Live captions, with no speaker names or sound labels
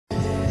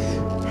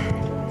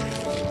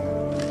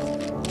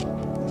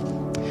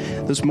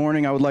This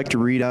morning I would like to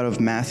read out of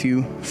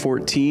Matthew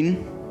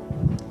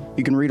 14.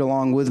 You can read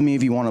along with me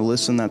if you want to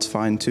listen, that's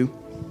fine too.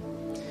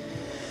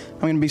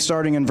 I'm going to be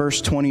starting in verse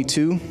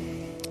 22,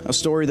 a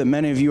story that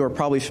many of you are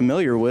probably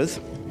familiar with.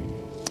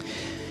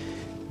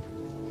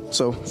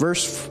 So,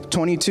 verse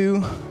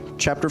 22,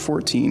 chapter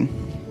 14.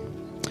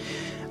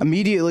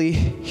 Immediately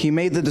he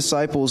made the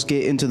disciples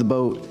get into the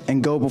boat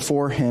and go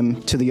before him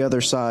to the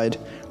other side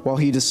while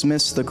he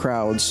dismissed the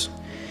crowds.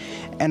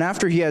 And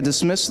after he had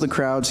dismissed the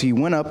crowds, he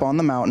went up on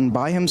the mountain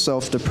by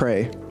himself to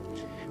pray.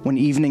 When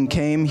evening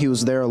came, he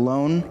was there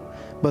alone,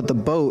 but the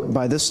boat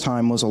by this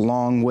time was a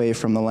long way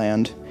from the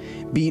land,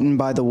 beaten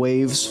by the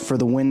waves, for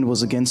the wind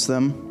was against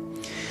them.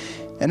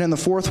 And in the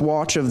fourth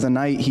watch of the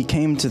night he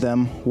came to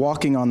them,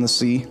 walking on the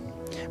sea.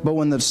 But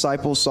when the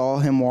disciples saw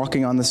him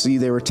walking on the sea,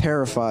 they were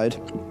terrified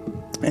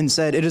and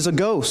said, "It is a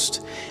ghost."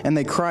 And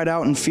they cried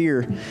out in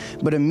fear.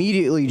 But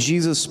immediately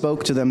Jesus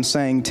spoke to them,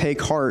 saying, "Take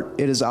heart,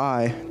 it is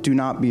I, do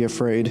not be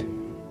afraid."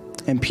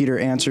 And Peter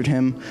answered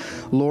him,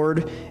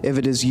 "Lord, if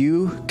it is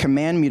you,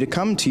 command me to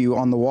come to you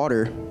on the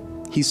water."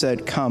 He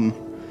said, "Come."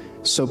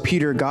 So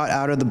Peter got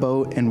out of the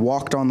boat and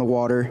walked on the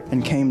water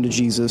and came to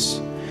Jesus.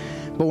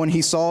 But when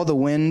he saw the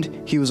wind,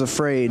 he was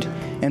afraid,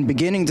 and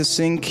beginning to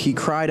sink, he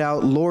cried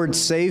out, "Lord,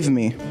 save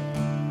me."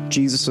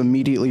 Jesus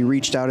immediately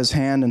reached out his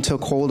hand and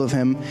took hold of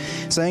him,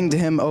 saying to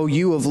him, "O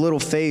you of little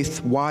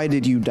faith, why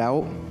did you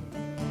doubt?"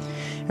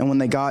 And when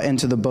they got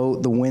into the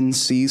boat, the wind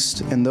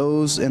ceased, and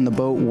those in the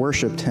boat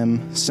worshipped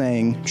him,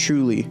 saying,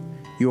 "Truly,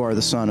 you are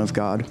the Son of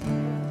God."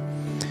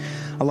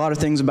 A lot of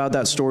things about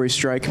that story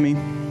strike me.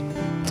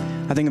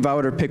 I think if I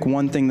were to pick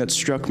one thing that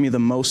struck me the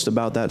most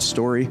about that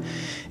story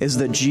is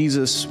that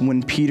Jesus,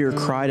 when Peter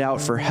cried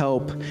out for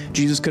help,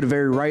 Jesus could have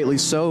very rightly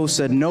so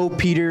said, "No,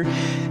 Peter,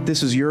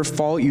 this is your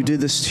fault. You did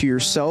this to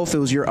yourself. It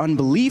was your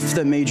unbelief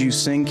that made you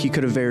sink." He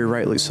could have very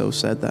rightly so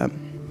said that.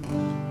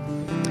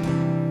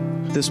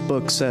 This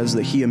book says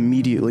that he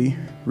immediately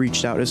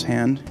reached out his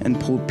hand and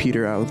pulled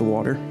Peter out of the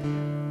water.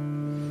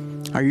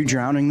 Are you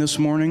drowning this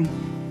morning?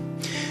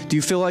 Do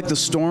you feel like the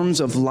storms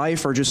of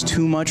life are just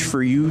too much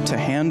for you to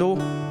handle?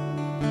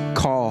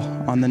 Call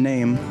on the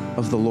name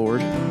of the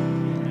Lord.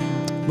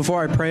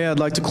 Before I pray, I'd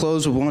like to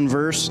close with one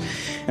verse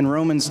in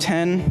Romans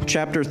 10,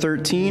 chapter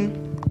 13.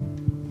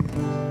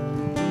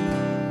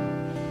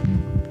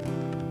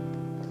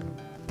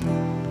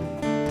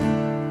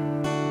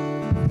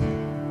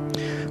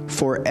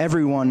 For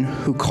everyone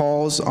who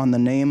calls on the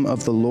name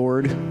of the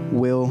Lord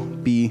will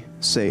be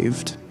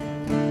saved.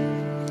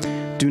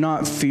 Do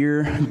not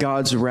fear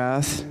God's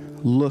wrath.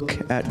 Look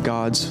at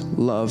God's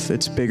love.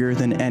 It's bigger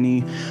than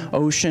any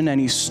ocean,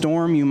 any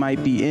storm you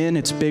might be in.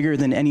 It's bigger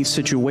than any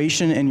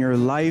situation in your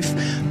life.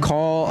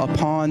 Call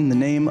upon the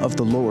name of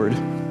the Lord,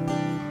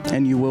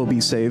 and you will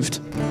be saved.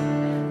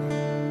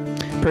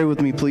 Pray with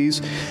me,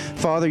 please.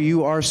 Father,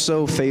 you are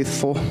so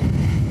faithful.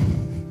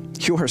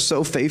 You are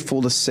so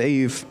faithful to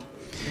save.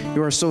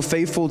 You are so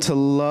faithful to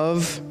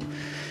love.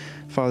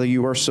 Father,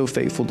 you are so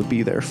faithful to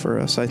be there for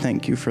us. I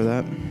thank you for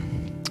that.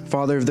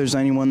 Father, if there's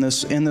anyone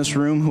in this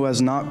room who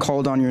has not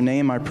called on your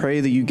name, I pray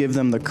that you give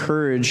them the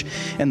courage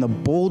and the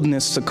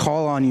boldness to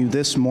call on you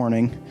this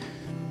morning.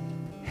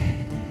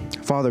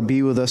 Father,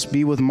 be with us.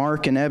 Be with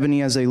Mark and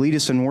Ebony as they lead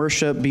us in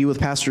worship. Be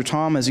with Pastor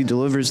Tom as he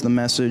delivers the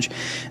message.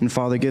 And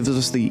Father, give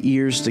us the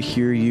ears to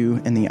hear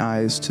you and the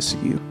eyes to see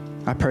you.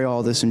 I pray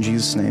all this in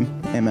Jesus' name.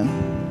 Amen.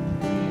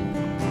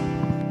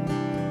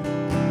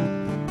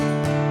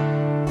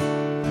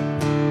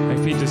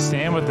 If you just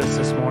stand with us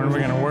this morning, we're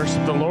going to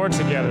worship the Lord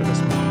together this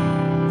morning.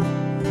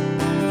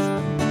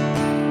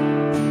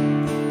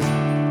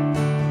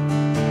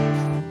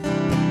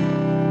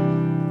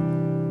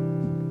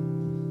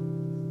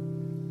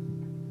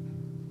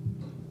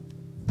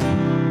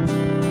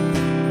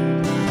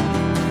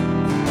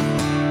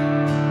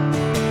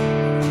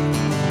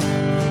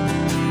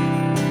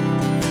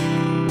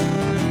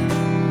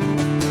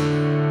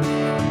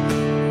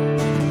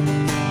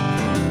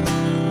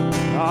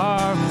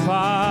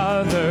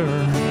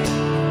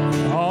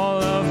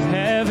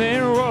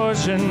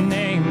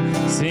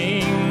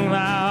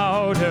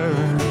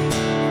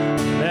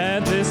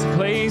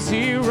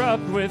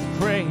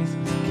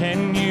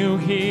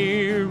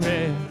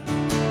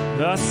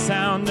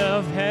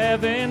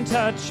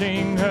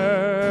 Touching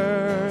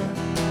her,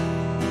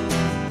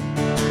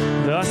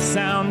 the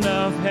sound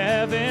of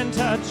heaven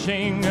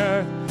touching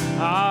her,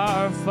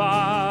 our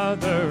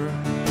Father.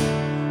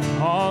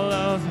 All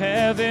of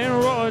heaven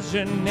roars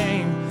your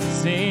name,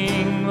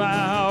 sing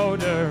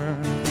louder.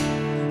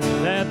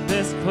 Let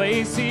this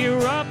place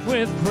erupt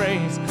with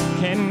praise.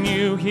 Can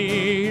you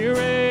hear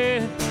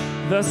it?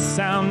 The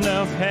sound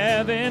of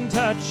heaven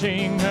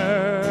touching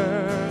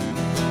her.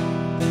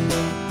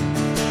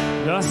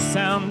 The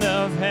sound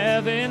of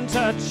heaven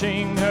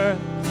touching her,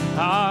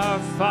 our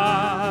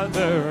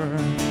Father.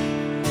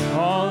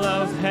 All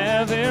of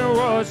heaven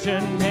roars your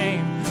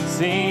name,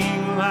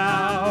 sing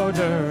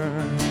louder.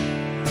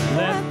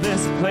 Let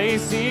this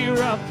place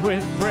erupt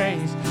with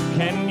praise.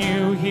 Can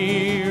you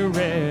hear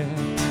it?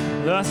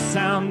 The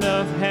sound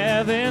of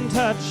heaven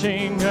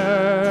touching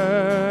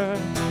her.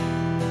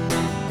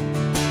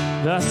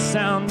 The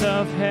sound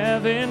of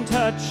heaven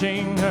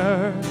touching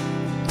earth.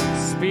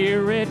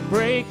 Spirit,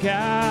 break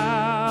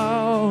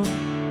out.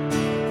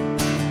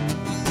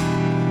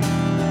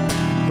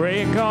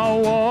 Break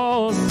all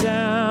walls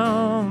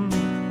down.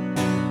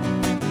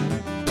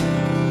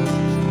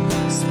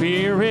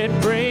 Spirit,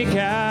 break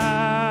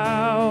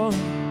out.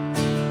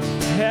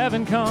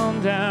 Heaven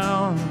come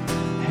down.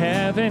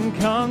 Heaven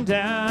come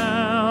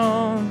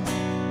down.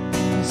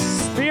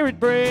 Spirit,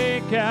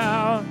 break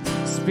out.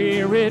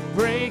 Spirit,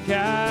 break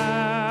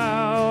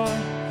out.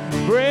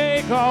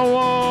 Break all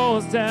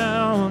walls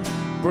down.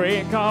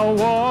 Break all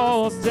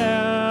walls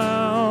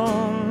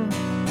down.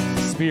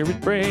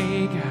 Spirit,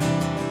 break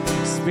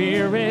out.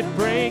 Spirit,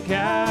 break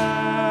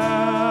out.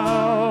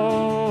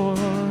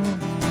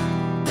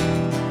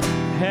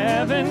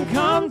 Heaven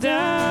come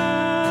down.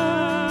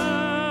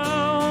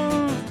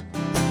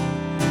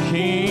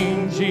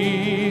 King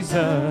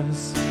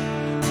Jesus,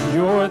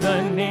 you're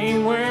the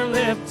name we're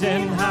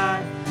lifting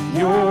high.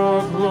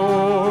 Your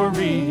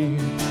glory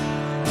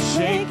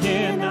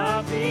shaking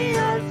up the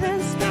earth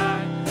and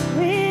sky.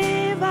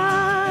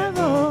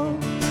 Revival,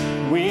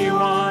 we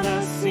want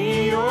to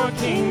see your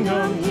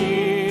kingdom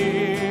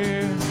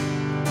here.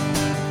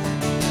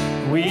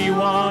 We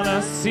want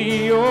to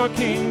see your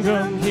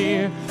kingdom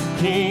here.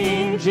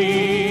 King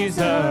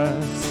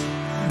Jesus,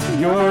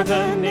 you're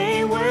the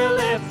name we're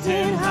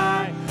lifting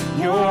high.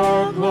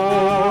 Your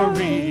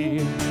glory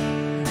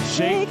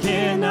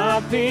shaking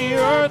up the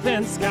earth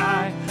and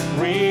sky.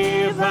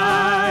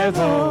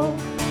 Revival,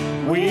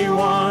 we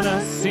want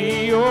to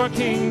see your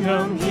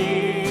kingdom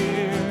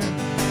here.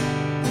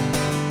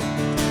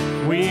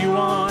 We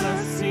want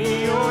to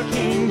see your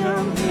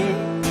kingdom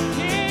here.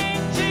 King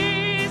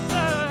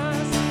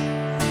Jesus,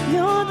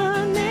 you're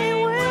the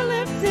name we're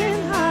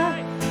lifting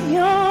high.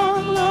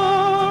 Your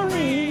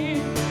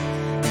glory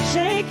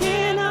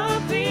shaking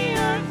up the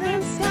earth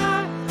and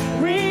sky.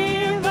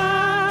 Revival,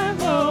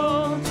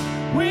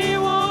 we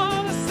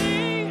want to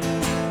see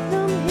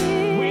them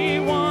here. We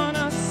want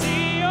to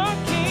see your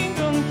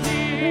kingdom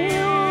here. We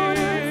want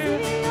to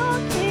see your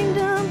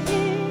kingdom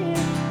here.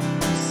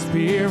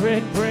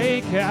 Spirit,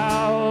 break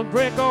out.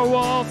 Break our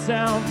walls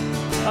down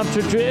of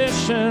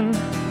tradition.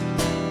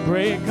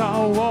 Break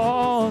our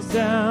walls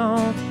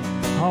down,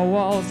 our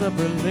walls of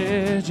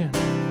religion.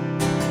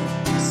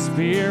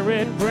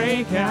 Spirit,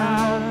 break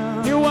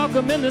out. You're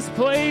welcome in this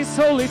place,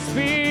 Holy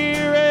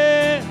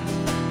Spirit.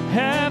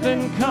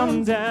 Heaven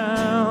come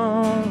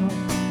down.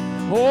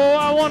 Oh,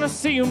 I want to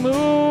see you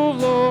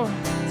move, Lord.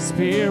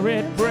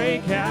 Spirit,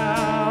 break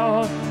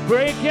out.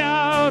 Break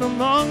out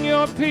among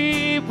your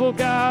people,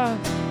 God.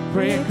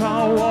 Break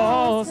our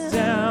walls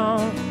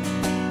down.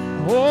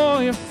 Oh,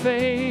 you're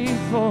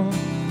faithful.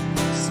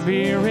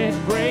 Spirit,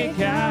 break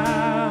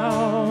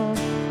out.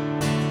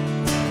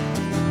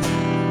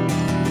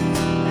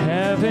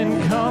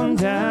 Heaven come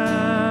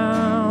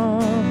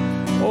down.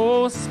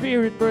 Oh,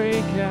 Spirit,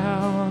 break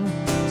out.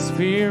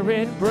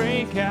 Spirit,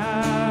 break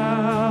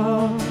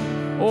out.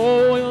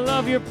 Oh, we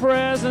love your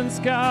presence,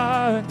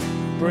 God.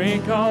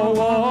 Break our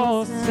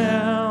walls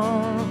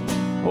down.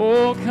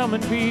 Oh, come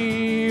and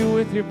be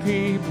with your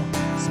people.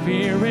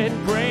 Spirit,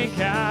 break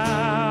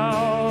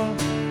out.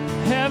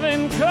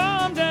 Heaven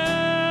come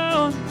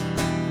down.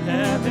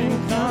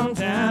 Heaven come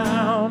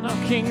down.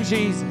 Oh, King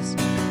Jesus.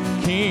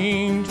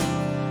 King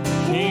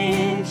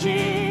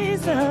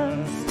Jesus,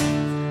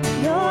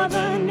 you're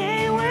the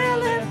name we're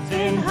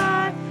lifting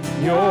high.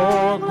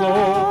 Your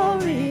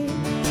glory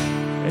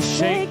is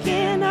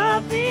shaking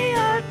up the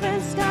earth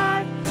and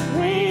sky.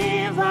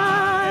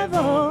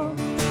 Revival,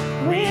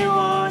 we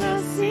want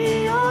to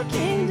see your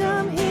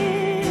kingdom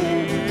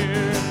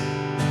here.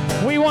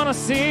 We want to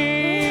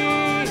see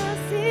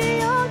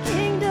your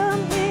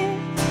kingdom here.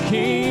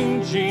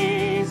 King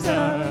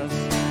Jesus,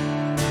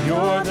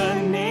 you're the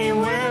name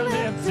we're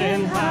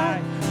lifting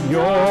high.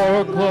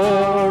 Your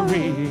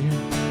glory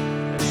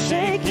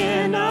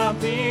shaking up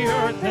the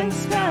earth and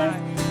sky.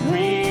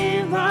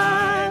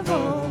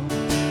 Revival,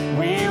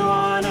 we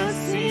want to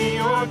see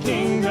your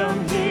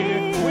kingdom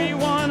here. We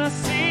want to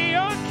see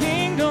your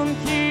kingdom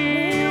here.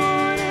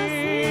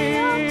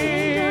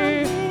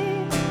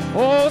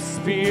 Oh,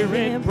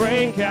 Spirit,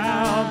 break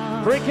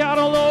out. Break out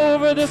all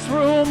over this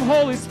room,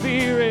 Holy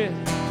Spirit.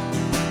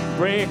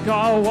 Break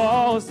our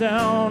walls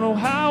down. Oh,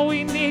 how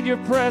we need your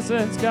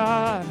presence,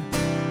 God.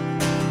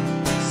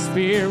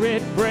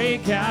 Spirit,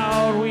 break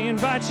out. We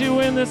invite you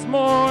in this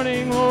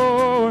morning,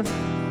 Lord.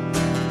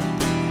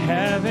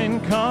 Heaven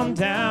come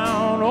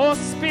down. Oh,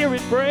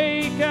 Spirit,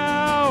 break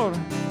out.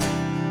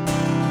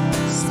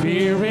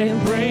 Spirit,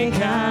 break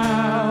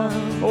out.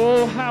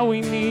 Oh, how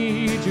we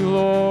need you,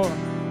 Lord.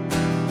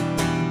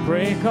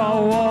 Break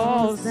our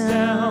walls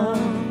down.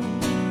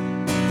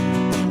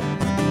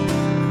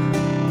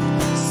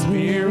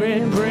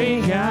 Spirit,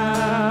 break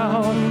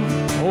out.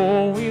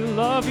 Oh, we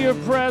love your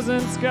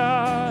presence,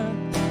 God.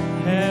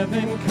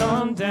 Heaven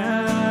come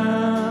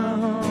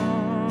down.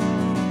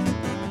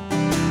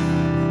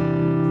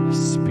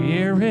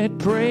 Spirit,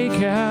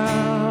 break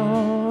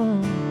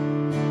out.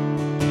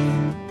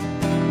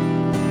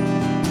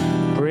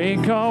 Break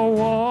break our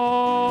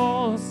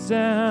walls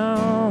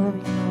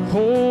down.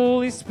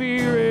 Holy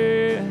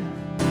Spirit,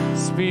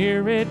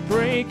 Spirit,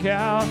 break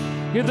out.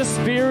 You're the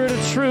Spirit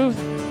of truth,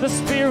 the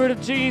Spirit of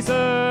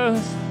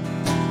Jesus.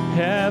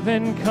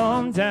 Heaven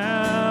come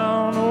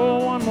down.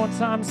 Oh, one more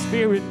time.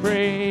 Spirit,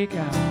 break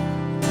out.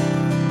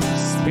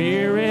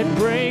 Spirit,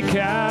 break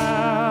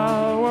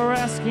out. We're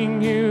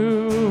asking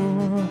you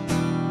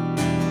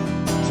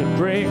to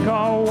break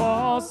our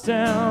walls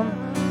down.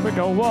 Break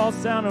our walls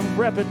down of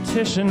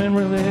repetition and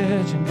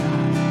religion,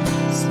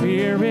 God.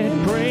 Spirit,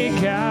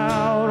 break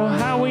out. Oh,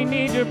 how we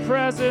need your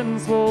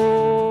presence,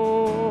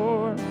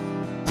 Lord.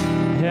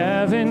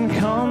 Heaven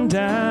come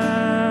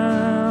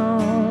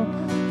down.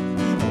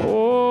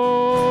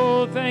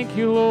 Oh, thank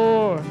you,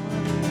 Lord.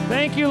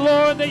 Thank you,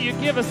 Lord, that you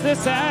give us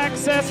this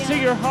access to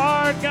your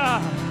heart,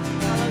 God.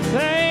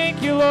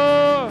 Thank you,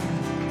 Lord.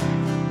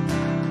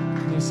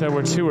 You said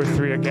where 2 or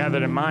 3 are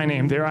gathered in my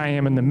name, there I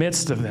am in the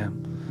midst of them.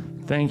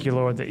 Thank you,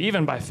 Lord, that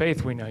even by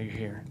faith we know you're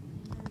here.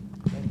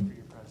 Thank you for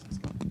your presence,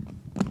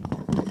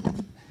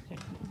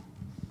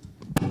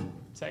 God.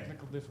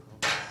 Technical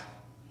difficulties.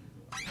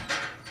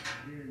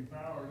 Getting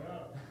powered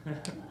up.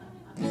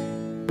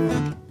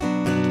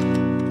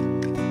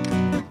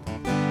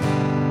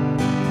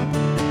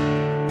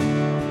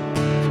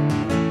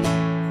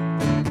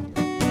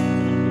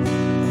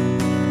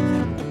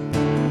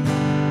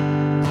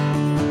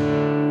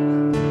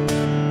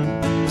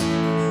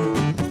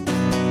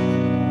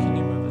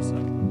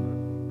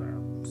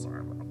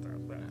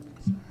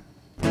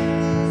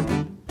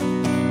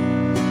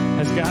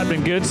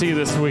 Been good to you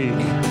this week?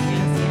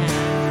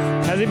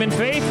 Yes, has he been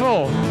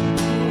faithful?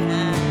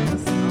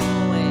 Yes,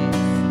 always.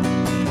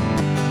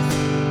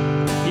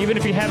 Even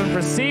if you haven't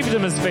perceived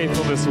him as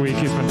faithful this week,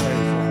 he's been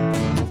faithful.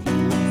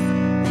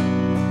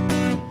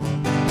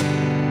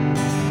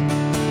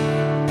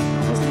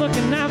 He's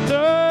looking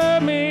after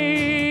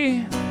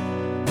me.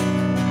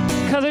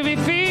 Because if he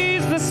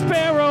feeds the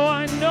sparrow,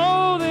 I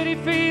know that he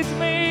feeds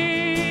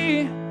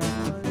me.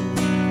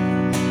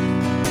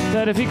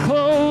 That if he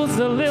clothes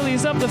the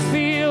lilies of the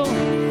field,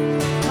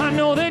 I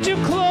know that you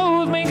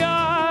clothe me,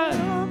 God.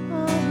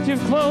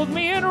 You've clothed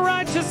me in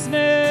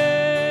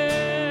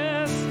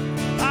righteousness.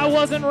 I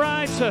wasn't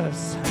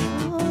righteous,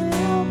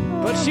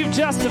 but you've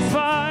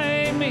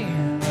justified me,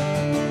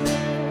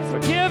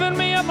 forgiven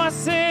me of my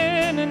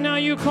sin, and now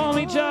you call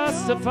me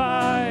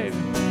justified.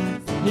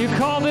 You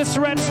call this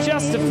wretch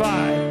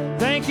justified.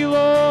 Thank you,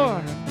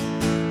 Lord.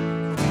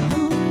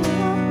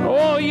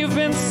 Oh, you've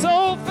been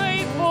so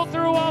faithful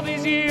through all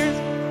these years,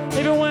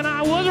 even when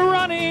I was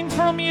running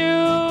from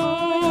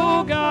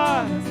you,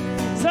 God.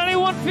 Does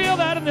anyone feel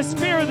that in the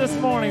spirit this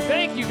morning?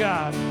 Thank you,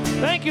 God.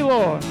 Thank you,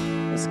 Lord.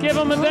 Let's give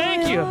him a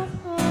thank you.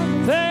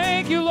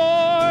 Thank you,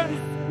 Lord.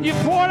 You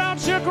poured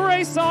out your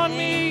grace on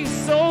me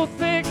so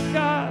thick,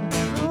 God.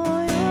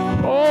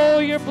 Oh,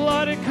 your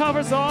blood, it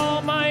covers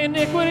all my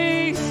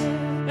iniquities,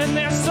 and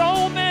there's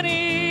so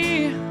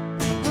many.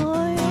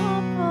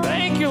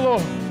 Thank you,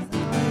 Lord.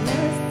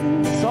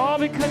 It's all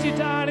because you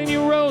died and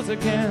you rose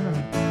again.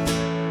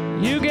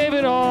 You gave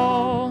it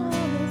all.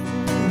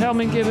 Help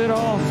me give it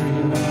all for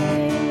you.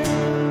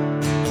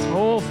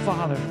 Oh,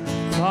 Father,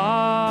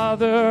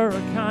 Father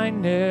of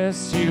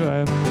kindness, you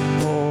have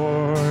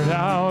poured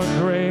out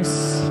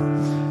grace.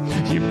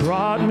 You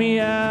brought me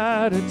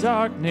out of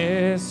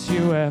darkness.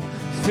 You have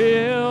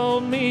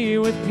filled me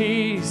with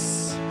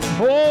peace.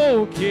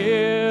 Oh,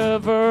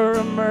 giver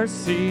of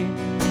mercy,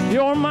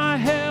 you're my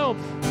help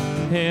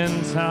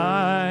in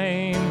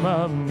time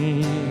of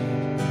need.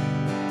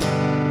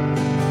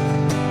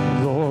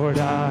 Lord,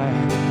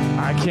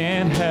 I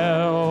can't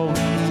help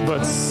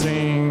but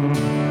sing.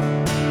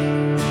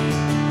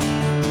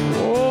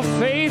 Oh,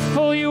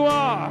 faithful you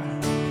are.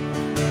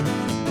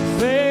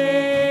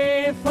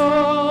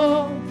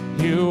 Faithful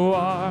you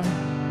are.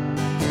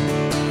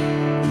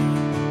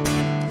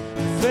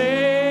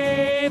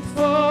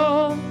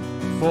 Faithful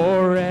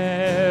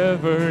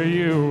forever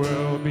you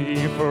will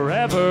be,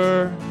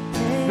 forever.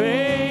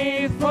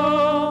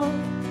 Faithful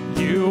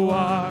you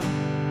are.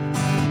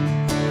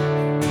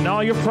 And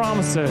all your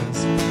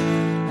promises,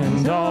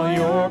 and all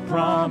your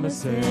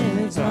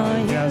promises are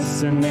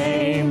yes and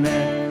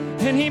amen.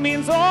 And he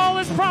means all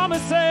his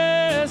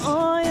promises.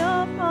 All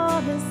your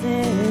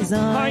promises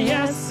are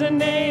yes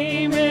and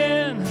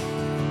amen.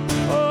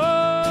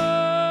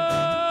 Oh,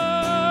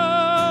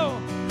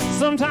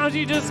 sometimes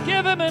you just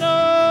give him an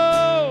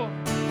oh.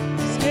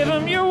 Just give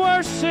him your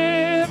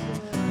worship,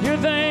 your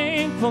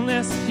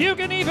thankfulness. You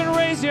can even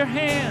raise your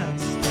hands.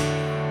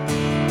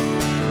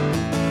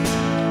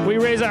 We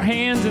raise our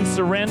hands in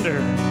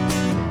surrender.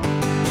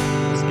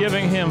 Just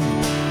giving him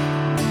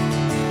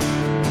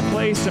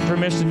place and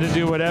permission to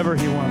do whatever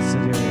he wants to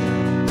do.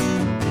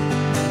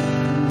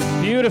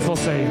 Beautiful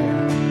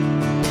Savior.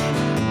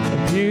 A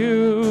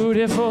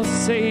beautiful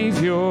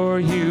Savior,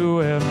 you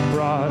have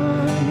brought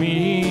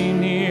me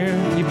near.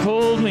 You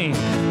pulled me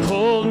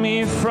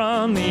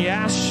from the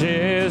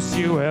ashes.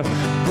 You have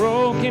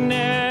broken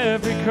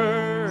every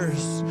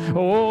curse.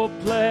 Oh,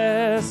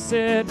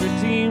 blessed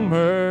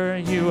Redeemer,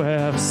 you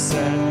have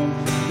set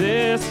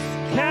this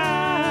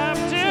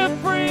captive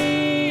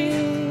free.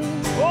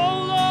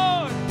 Oh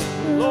Lord,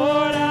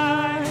 Lord,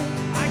 I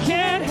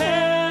can't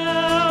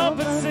help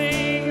but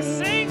sing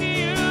to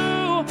you.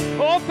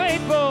 Oh,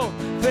 faithful,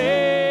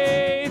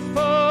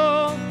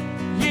 faithful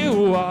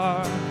you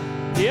are.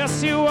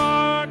 Yes, you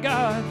are,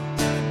 God.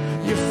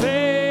 You're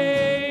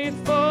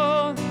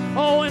faithful.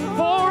 Oh, and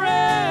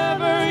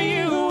forever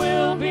you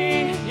will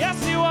be.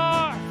 Yes, you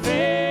are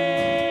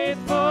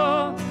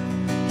faithful.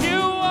 You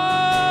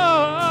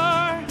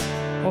are.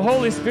 Oh,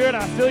 Holy Spirit,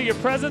 I feel your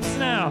presence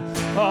now.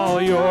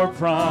 All your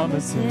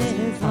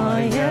promises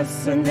are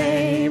yes and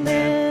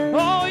amen.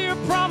 All your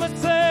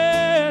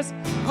promises,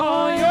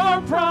 all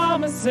your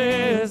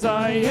promises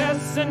are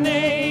yes and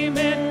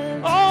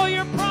amen. All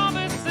your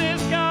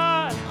promises,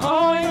 God,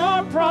 all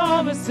your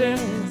promises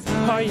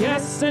are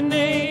yes and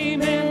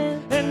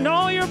amen. And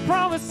all your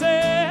promises,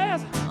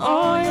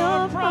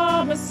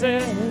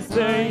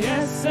 they're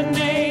yes and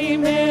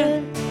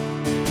amen.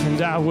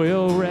 And I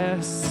will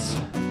rest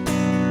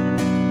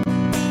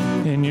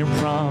in your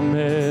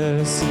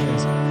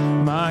promises.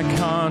 My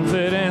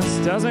confidence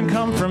doesn't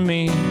come from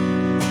me.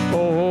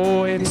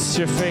 Oh, it's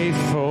your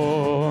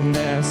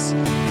faithfulness.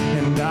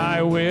 And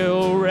I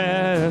will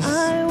rest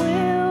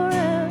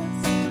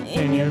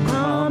in your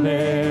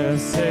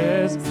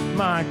promises.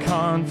 My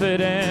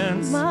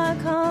confidence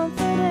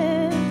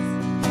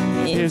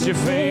is your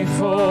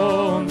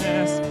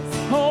faithfulness.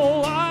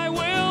 Oh, I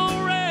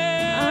will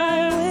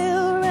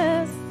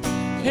rest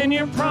in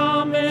your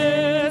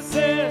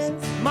promises.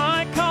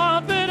 My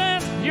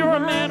confidence, you're a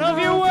man of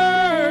your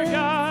word,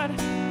 God,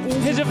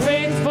 is your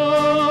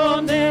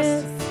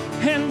faithfulness.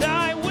 And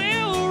I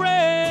will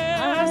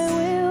rest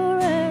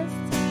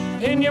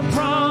in your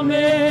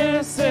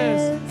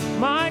promises.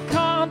 My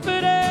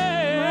confidence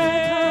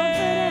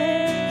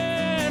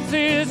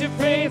is your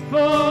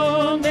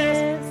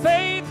faithfulness.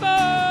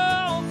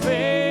 Faithful,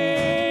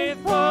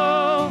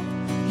 faithful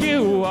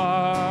you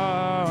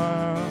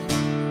are.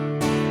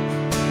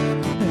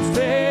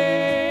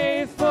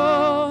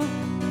 Faithful,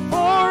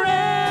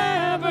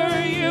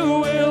 forever you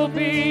will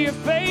be.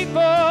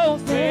 Faithful,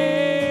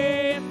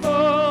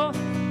 faithful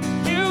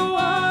you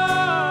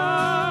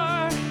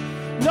are.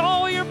 And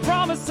all your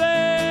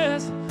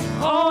promises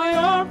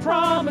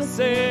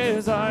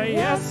are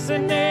yes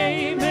and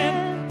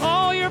amen.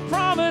 All your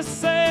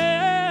promises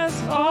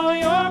are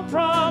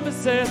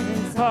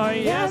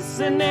yes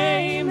and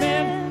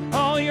amen.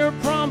 All your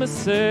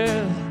promises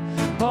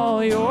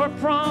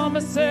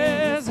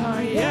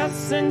are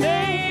yes and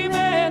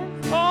amen.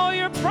 All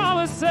your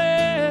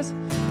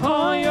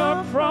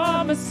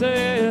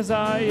promises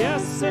are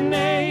yes and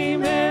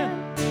amen.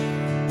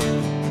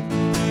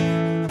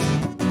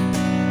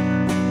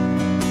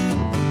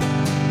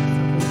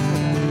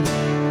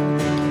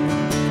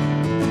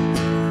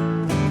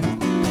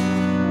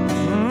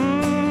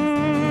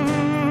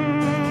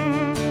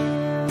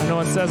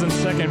 It says in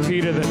 2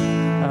 Peter that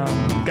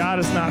God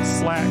is not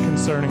slack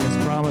concerning his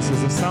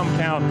promises, as some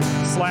count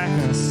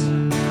slackness,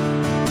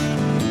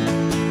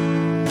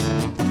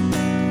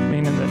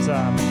 meaning that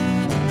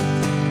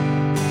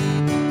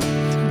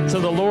to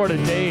the Lord a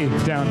day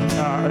down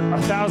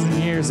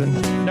 1,000 years, and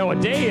no, a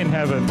day in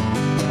heaven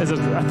is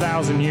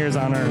 1,000 years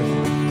on earth.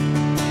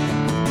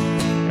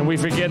 And we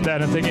forget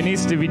that and think it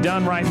needs to be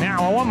done right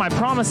now. I want my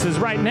promises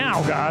right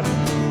now, God,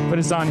 but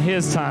it's on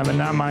his time and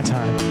not my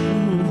time.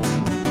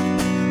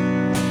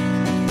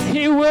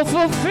 He will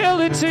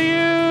fulfill it to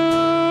you,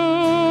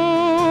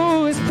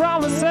 his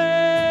promises.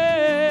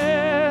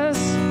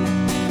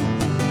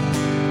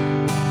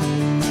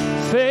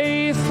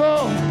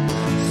 Faithful,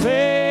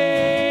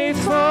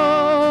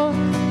 faithful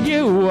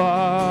you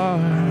are.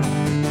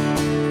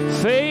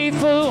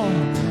 Faithful,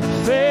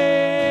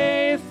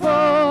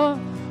 faithful,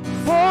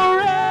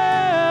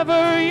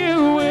 forever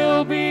you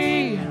will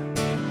be.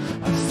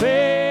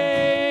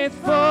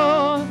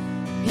 Faithful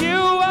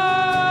you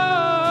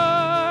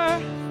are.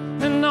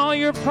 And all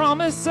your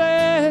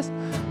promises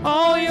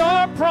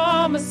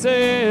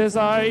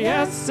are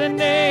yes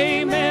and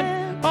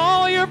amen.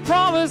 All your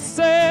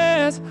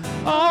promises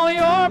are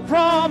yes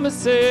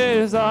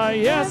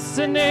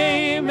and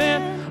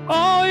amen.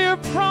 All your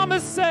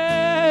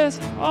promises,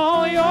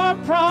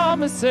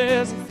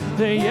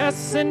 they're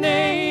yes and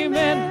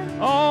amen.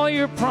 All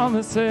your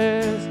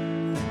promises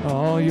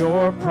are yes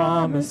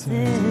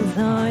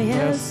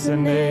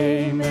and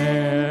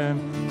amen.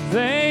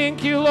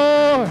 Thank you,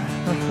 Lord.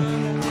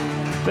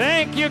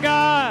 Thank you,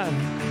 God.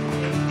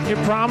 Your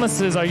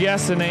promises are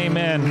yes and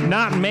amen.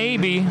 Not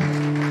maybe,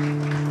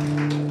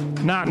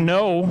 not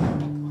no,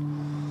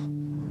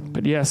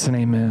 but yes and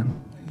amen.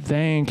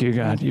 Thank you,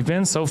 God. You've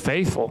been so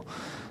faithful.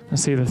 I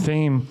see the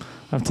theme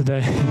of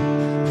today.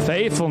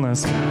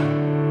 Faithfulness, God.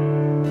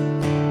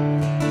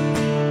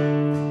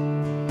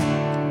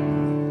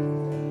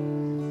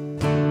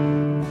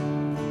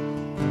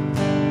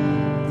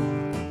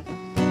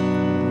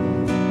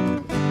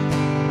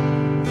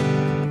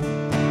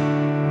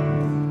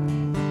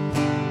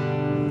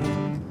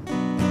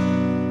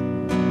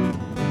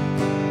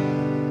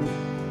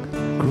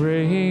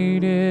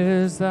 Great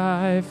is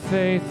thy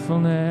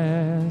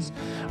faithfulness,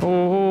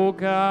 O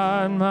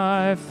God,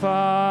 my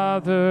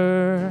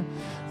Father.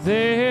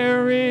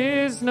 There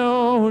is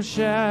no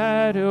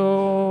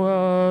shadow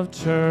of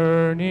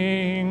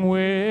turning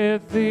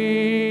with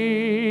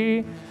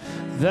thee.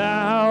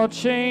 Thou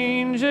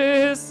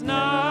changest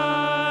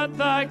not,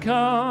 thy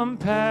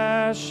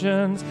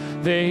compassions,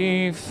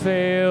 they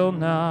fail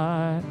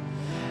not.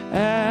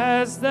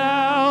 As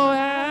thou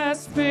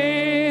hast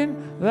been,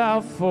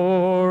 thou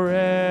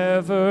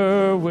forever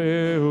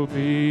will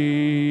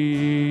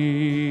be.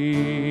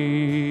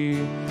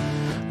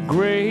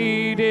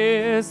 Great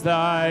is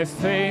thy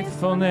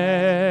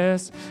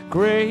faithfulness,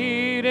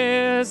 great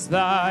is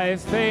thy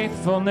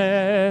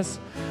faithfulness.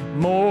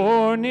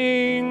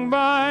 Morning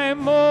by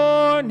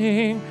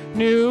morning,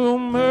 new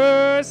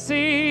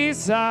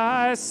mercies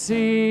I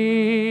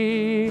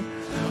see.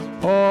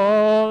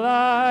 All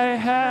I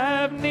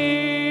have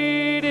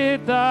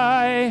needed,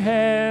 thy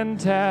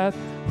hand hath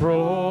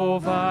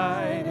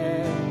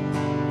provided.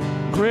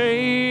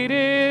 Great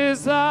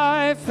is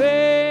thy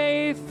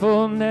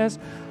faithfulness,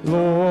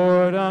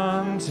 Lord,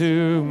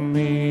 unto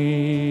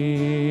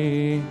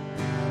me.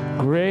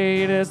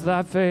 Great is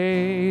thy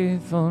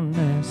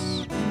faithfulness.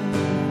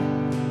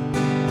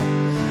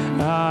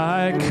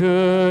 I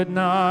could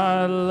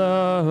not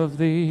love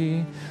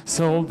thee,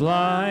 so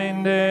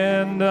blind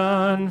and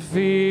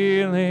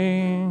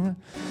unfeeling.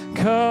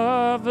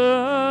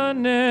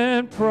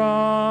 Covenant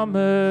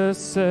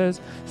promises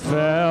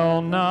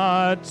fell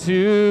not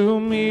to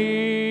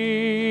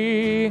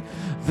me.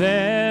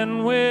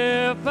 Then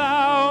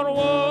without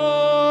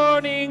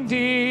warning,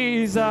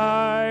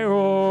 desire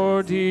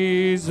or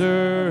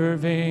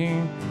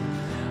deserving,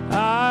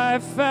 I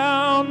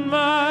found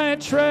my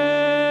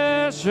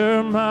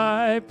treasure,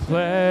 my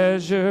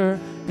pleasure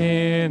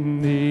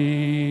in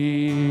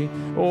thee.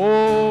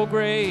 Oh,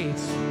 great,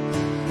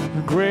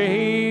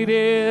 great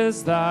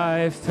is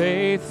thy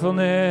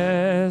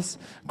faithfulness.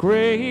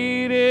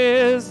 Great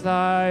is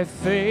thy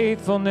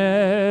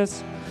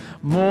faithfulness.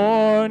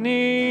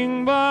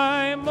 Morning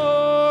by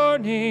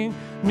morning,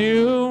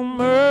 new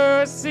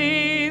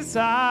mercies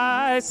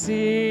I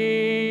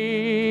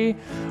see.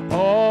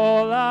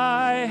 All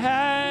I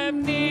have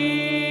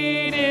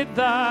needed,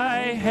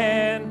 thy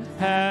hand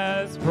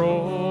has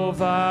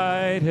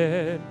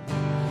provided.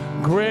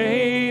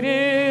 Great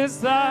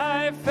is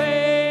thy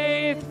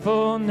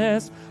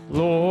faithfulness,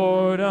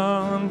 Lord,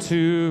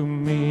 unto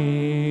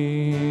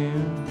me.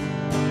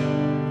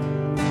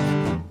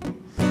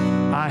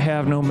 I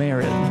have no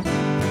merit.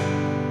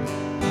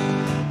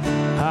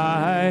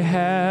 I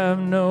have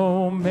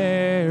no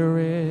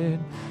merit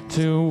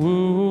to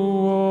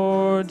woo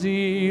or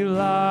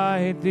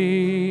delight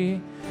thee.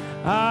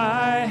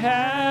 I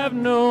have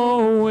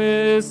no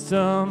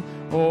wisdom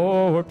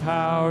or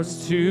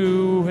powers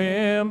to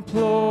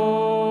employ.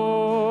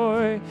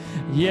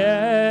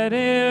 Yet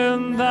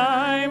in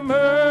thy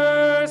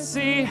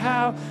mercy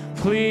how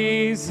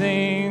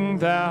pleasing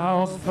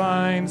thou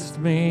find'st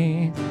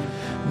me.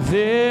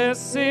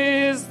 This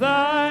is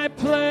thy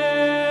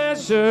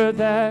pleasure,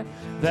 that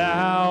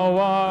thou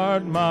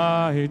art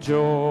my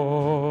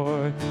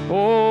joy.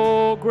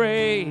 Oh,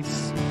 great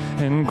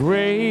and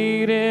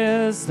great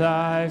is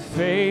thy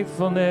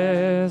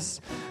faithfulness.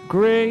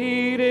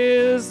 Great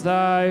is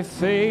thy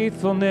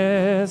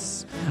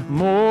faithfulness.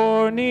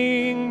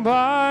 Morning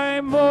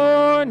by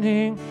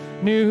morning,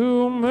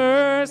 new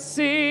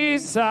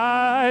mercies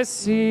I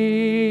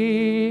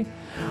see.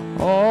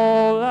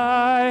 All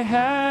I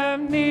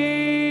have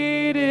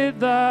needed,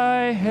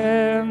 thy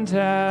hand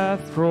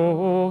hath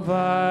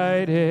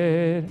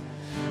provided.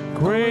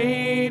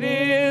 Great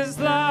is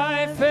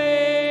thy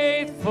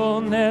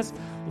faithfulness,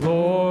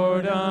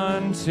 Lord,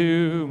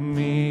 unto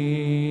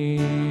me.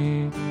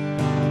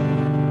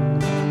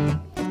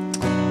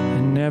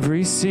 In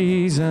every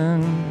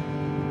season,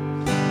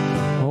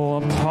 oh,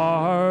 a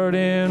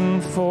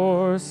pardon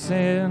for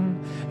sin,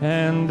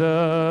 and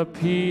a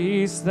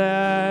peace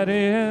that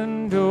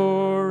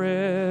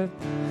endureth,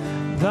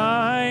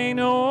 thine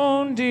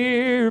own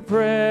dear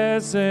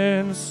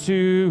presence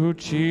to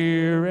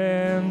cheer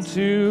and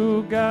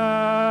to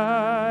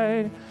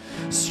guide,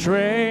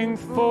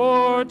 strength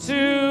for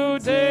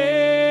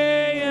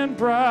today and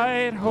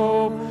bright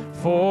hope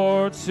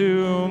for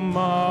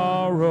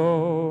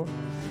tomorrow,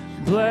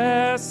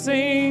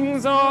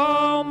 blessings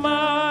all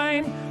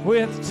mine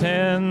with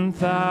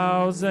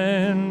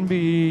 10,000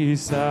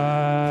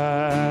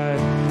 beside.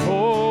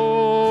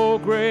 Oh,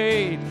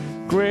 great,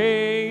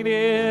 great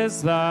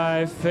is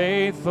thy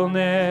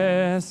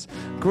faithfulness.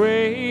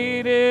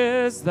 Great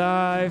is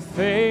thy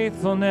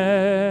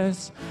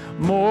faithfulness.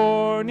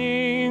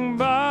 Morning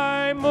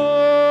by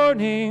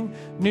morning,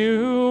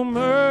 new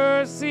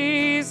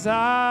mercies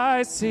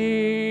I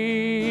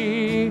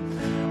see.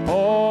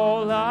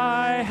 All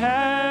I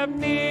have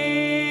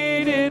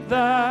needed,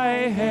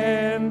 thy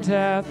hand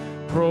hath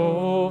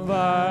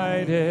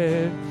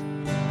provided.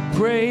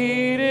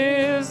 Great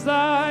is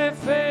thy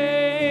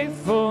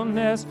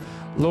faithfulness,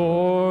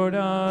 Lord,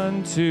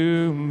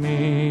 unto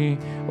me.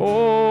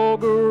 Oh,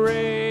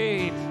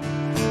 great,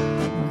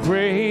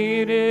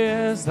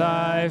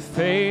 thy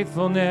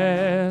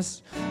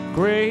faithfulness.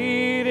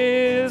 Great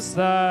is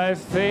thy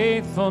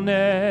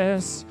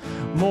faithfulness.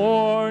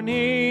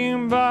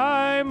 Morning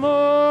by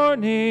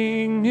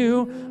morning,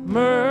 new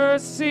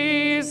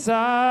mercies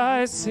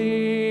I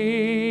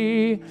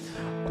see.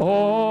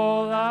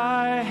 All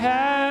I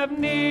have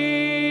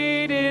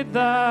needed,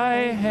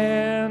 thy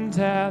hand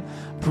hath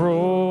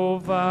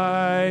provided.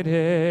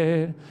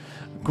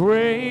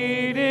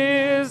 Great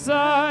is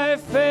thy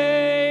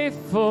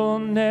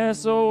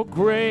faithfulness, oh,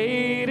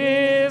 great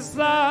is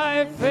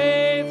thy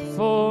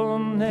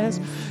faithfulness.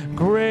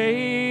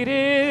 Great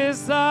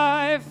is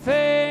thy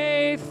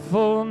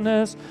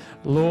faithfulness,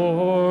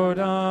 Lord,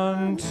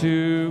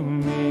 unto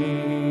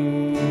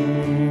me.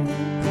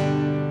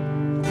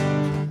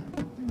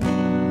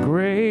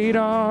 Great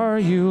are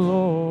you,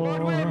 Lord.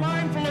 Lord, we are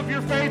mindful of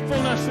your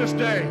faithfulness this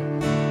day.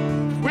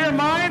 We are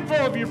mindful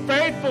of your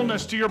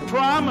faithfulness to your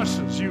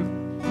promises. You're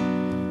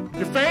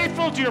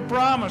faithful to your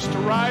promise to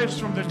rise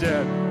from the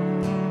dead.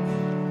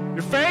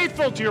 You're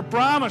faithful to your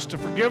promise to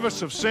forgive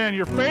us of sin.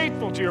 You're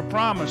faithful to your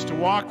promise to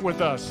walk with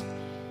us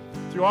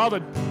through all the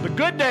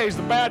good days,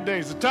 the bad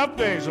days, the tough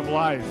days of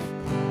life.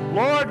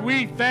 Lord,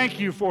 we thank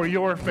you for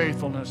your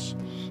faithfulness.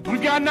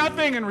 We've got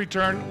nothing in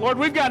return. Lord,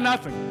 we've got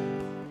nothing.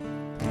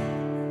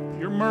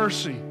 Your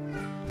mercy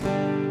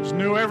is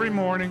new every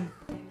morning.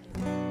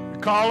 We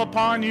call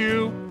upon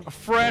you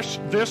afresh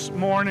this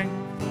morning.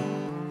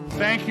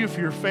 Thank you for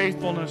your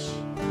faithfulness.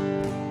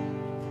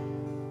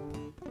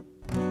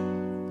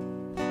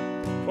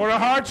 Lord, our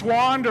hearts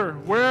wander.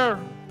 Where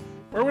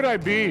would I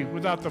be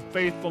without the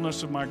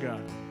faithfulness of my God?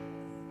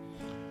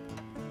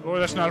 Lord,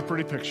 that's not a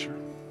pretty picture.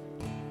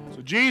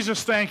 So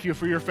Jesus, thank you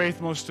for your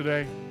faithfulness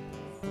today.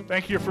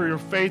 Thank you for your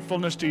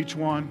faithfulness to each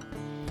one.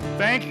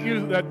 Thank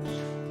you that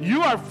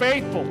you are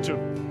faithful to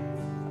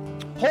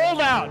hold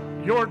out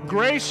your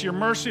grace, your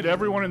mercy to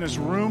everyone in this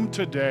room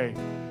today.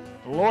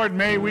 Lord,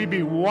 may we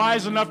be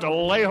wise enough to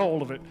lay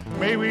hold of it.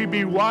 May we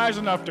be wise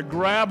enough to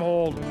grab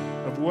hold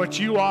of what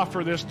you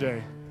offer this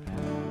day.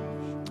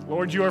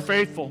 Lord, you are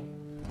faithful.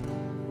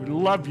 We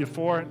love you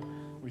for it.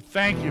 We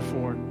thank you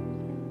for it.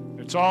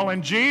 It's all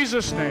in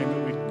Jesus' name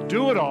that we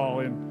do it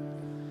all in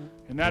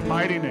that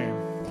mighty name.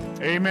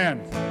 Amen.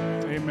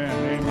 Amen. Amen.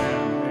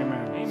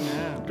 Amen.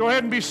 Amen. Go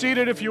ahead and be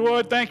seated if you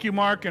would. Thank you,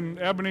 Mark and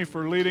Ebony,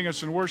 for leading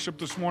us in worship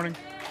this morning.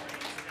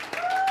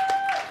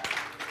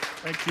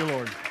 Thank you,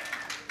 Lord.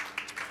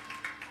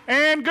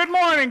 And good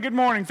morning, good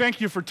morning. Thank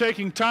you for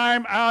taking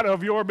time out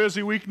of your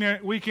busy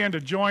weekend to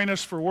join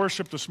us for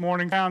worship this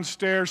morning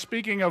downstairs.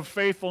 Speaking of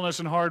faithfulness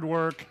and hard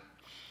work,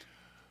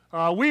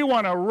 we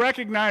want to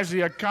recognize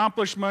the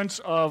accomplishments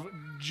of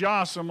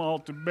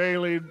Jossam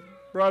Bailey.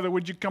 Brother,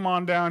 would you come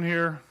on down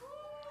here?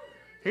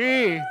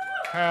 He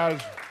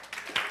has...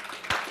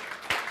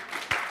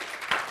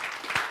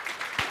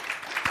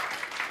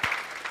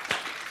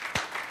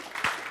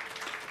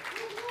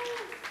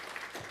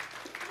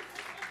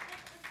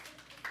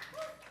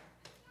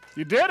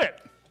 You did it.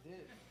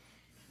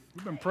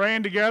 We've been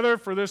praying together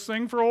for this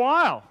thing for a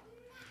while.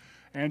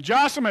 And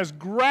Jossam has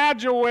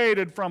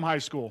graduated from high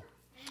school.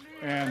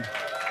 And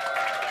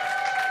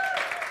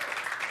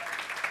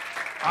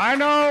I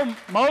know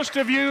most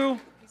of you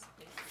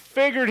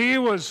figured he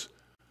was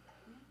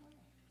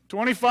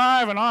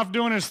 25 and off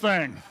doing his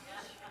thing.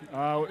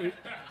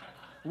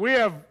 We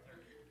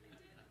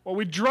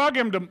drug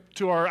him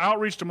to our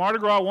outreach to Mardi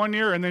Gras one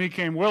year, and then he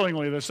came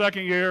willingly the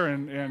second year,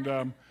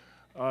 and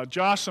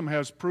Jossam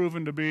has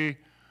proven to be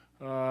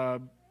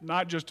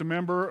not just a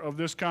member of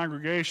this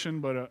congregation,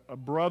 but a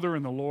brother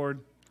in the Lord.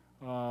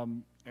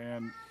 And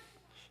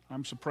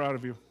I'm so proud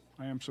of you.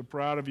 I am so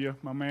proud of you,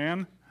 my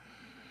man.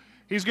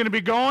 He's going to be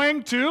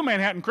going to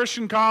Manhattan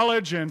Christian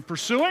College and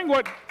pursuing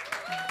what...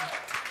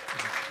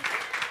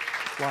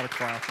 A lot of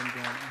clapping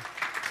going on.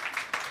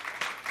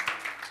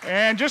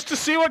 And just to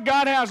see what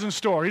God has in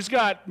store. He's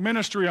got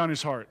ministry on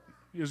his heart.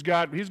 He's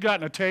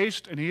gotten a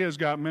taste, and he has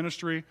got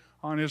ministry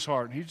on his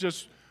heart. He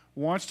just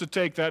wants to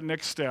take that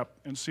next step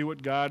and see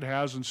what God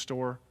has in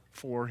store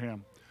for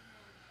him.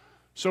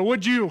 So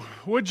would you,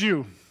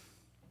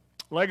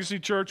 Legacy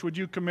Church, would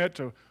you commit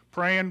to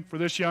praying for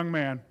this young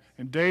man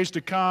in days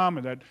to come,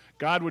 and that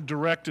God would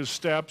direct his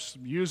steps,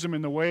 use him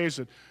in the ways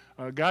that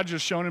God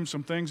just shown him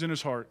some things in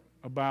his heart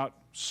about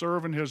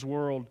serving his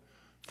world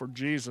for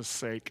Jesus'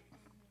 sake.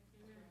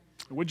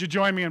 Would you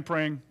join me in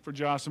praying for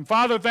Jossam?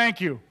 Father,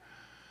 thank you.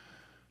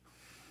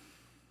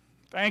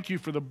 Thank you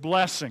for the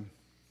blessing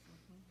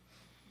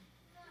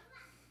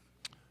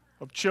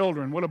of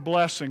children. What a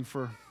blessing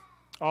for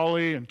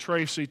Ollie and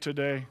Tracy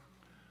today.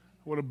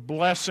 What a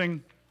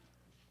blessing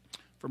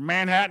for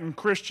Manhattan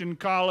Christian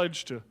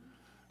College to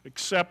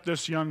accept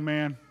this young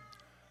man.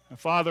 And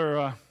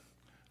Father,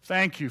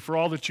 thank you for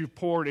all that you've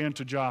poured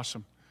into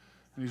Jossam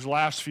in these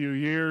last few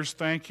years.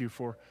 Thank you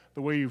for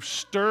the way you've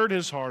stirred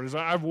his heart. As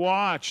I've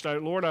watched,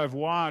 Lord, I've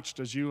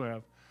watched as you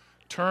have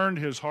turned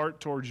his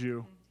heart towards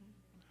you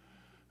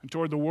and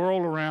toward the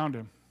world around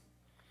him.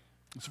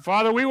 So,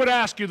 Father, we would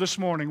ask you this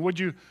morning, would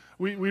you?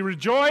 We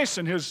rejoice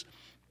in his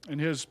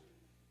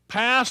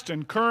past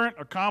and current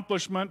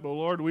accomplishment, but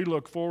Lord, we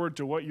look forward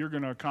to what you're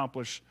going to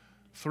accomplish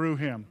through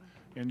him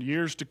in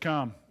years to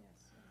come.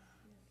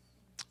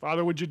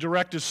 Father, would you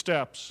direct his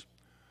steps?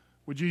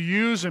 Would you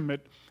use him at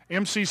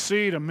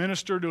MCC to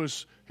minister to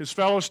his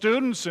fellow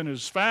students and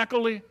his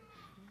faculty?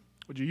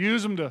 Would you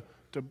use him to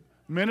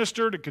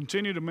minister, to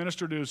continue to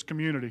minister to his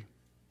community?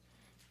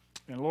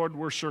 And Lord,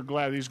 we're sure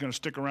glad he's going to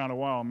stick around a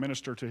while and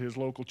minister to his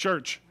local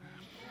church.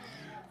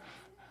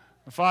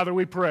 Father,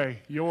 we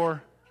pray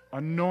your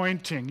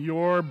anointing,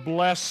 your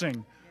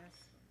blessing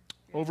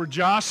over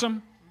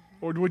Jossam.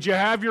 Lord, would you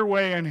have your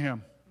way in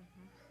him?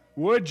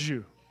 Would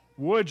you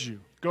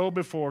go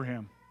before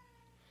him?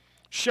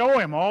 Show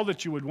him all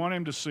that you would want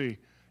him to see.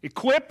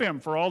 Equip him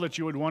for all that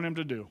you would want him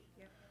to do.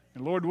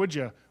 And Lord, would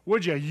you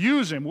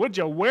use him? Would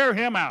you wear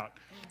him out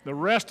the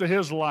rest of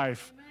his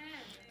life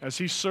as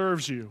he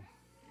serves you,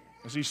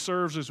 as he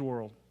serves his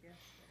world?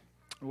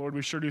 Lord,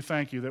 we sure do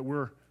thank you that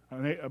we're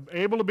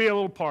able to be a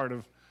little part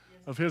of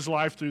his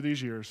life through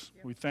these years.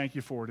 We thank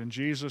you for it. In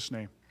Jesus'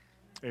 name,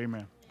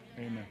 amen.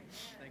 Amen.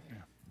 Yeah,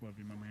 love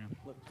you, my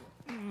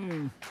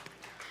man.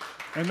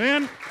 And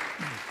then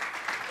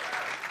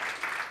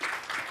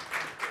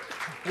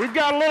we've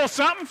got a little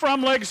something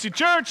from Legacy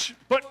Church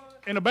put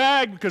in a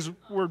bag because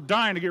we're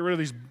dying to get rid of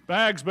these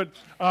bags. But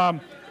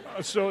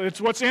so it's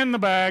what's in the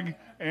bag.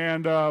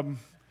 And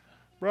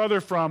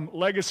brother, from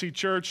Legacy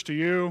Church to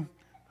you,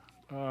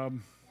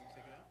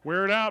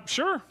 wear it out.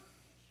 Sure.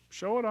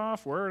 Show it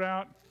off. Wear it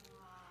out.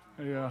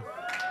 Yeah.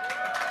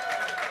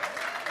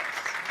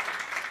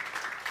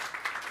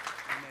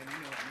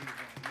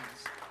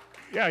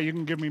 Yeah, you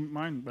can give me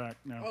mine back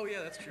now. Oh,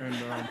 yeah, that's true. And,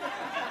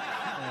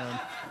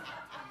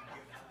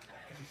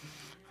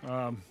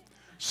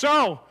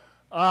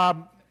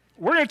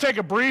 we're going to take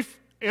a brief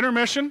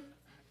intermission.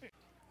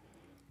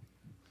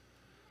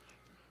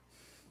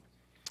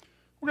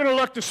 We're going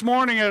to look this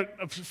morning at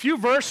a few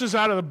verses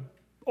out of the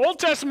Old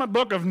Testament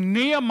book of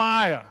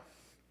Nehemiah.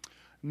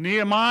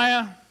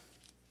 Nehemiah.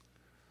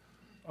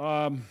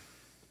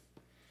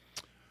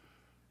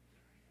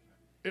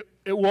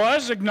 It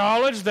was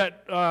acknowledged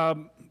that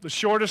the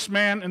shortest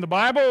man in the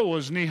Bible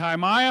was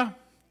Nehemiah,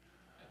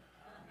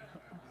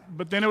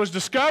 but then it was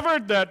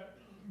discovered that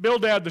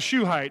Bildad the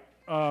Shuhite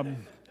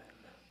won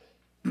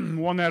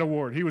that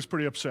award. He was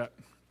pretty upset.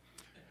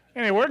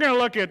 Anyway, we're going to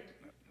look at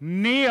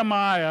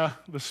Nehemiah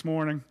this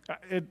morning.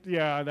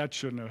 That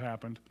shouldn't have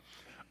happened.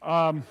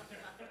 But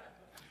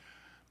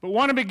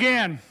want to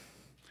begin.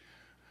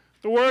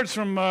 The words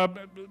from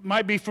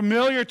might be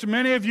familiar to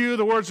many of you,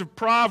 the words of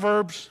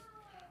Proverbs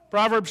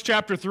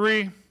chapter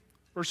 3,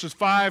 verses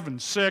 5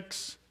 and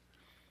 6,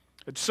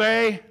 that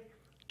say,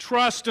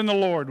 trust in the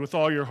Lord with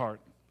all your heart.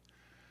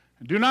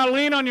 And do not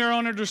lean on your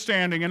own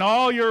understanding. In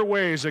all your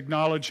ways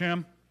acknowledge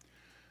him,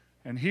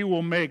 and he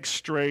will make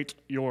straight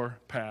your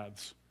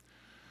paths.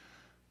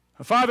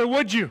 Father,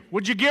 would you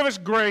give us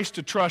grace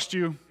to trust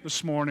you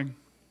this morning?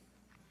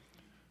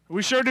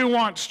 We sure do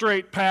want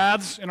straight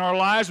paths in our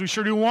lives. We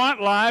sure do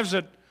want lives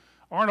that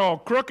aren't all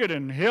crooked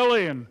and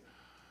hilly and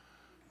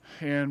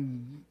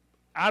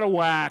out of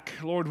whack.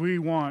 Lord, we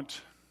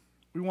want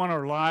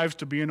our lives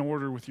to be in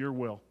order with your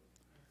will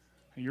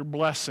and your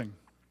blessing.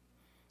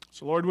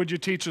 So, Lord, would you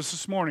teach us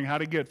this morning how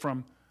to get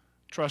from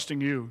trusting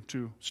you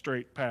to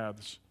straight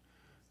paths?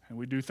 And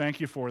we do thank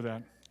you for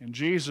that. In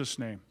Jesus'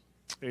 name,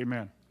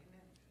 amen.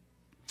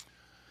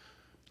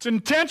 It's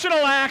intentional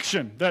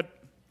action that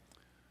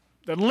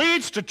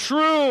leads to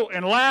true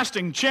and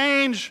lasting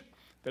change,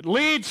 that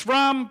leads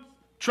from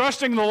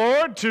trusting the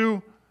Lord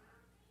to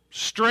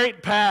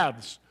straight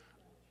paths.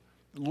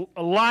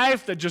 A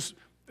life that just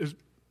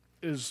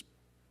is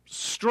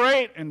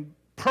straight and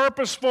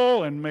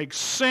purposeful and makes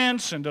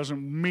sense and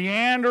doesn't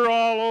meander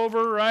all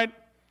over, right?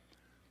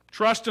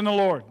 Trust in the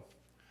Lord.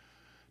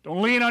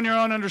 Don't lean on your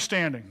own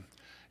understanding.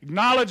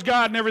 Acknowledge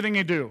God in everything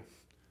you do,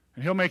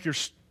 and he'll make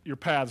your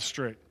paths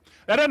straight.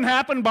 That doesn't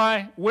happen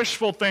by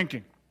wishful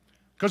thinking,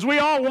 because we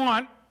all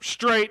want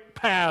straight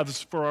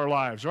paths for our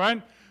lives,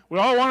 right? We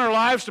all want our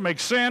lives to make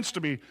sense,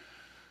 to be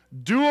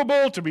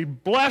doable, to be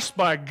blessed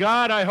by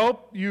God. I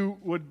hope you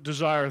would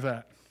desire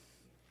that.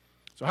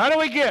 So how do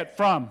we get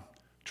from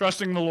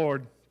trusting the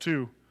Lord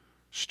to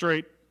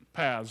straight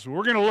paths?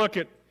 We're going to look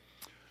at a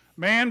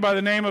man by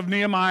the name of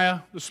Nehemiah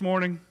this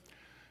morning.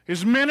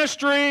 His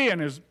ministry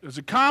and his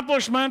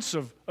accomplishments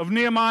of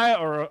Nehemiah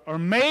are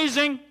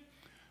amazing.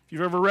 If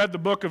you've ever read the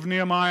book of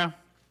Nehemiah,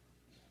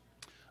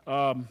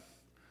 I'll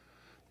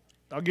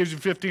give you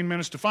 15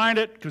 minutes to find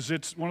it, because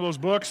it's one of those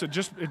books that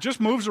just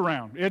moves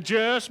around. It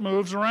just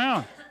moves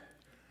around.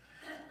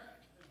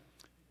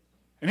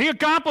 And he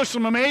accomplished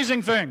some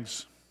amazing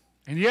things.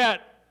 And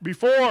yet,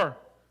 before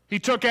he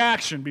took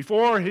action,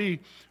 before he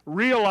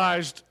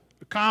realized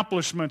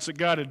accomplishments that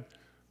God had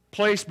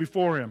placed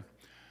before him,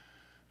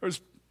 there's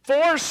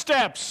 4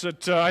 steps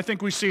that I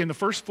think we see in the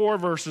first 4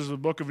 verses of the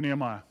book of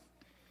Nehemiah.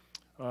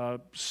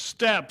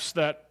 Steps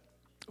that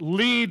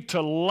lead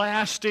to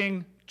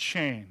lasting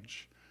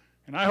change.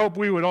 And I hope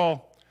we would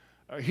all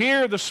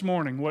hear this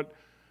morning what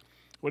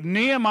what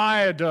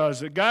Nehemiah does,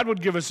 that God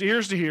would give us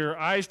ears to hear,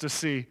 eyes to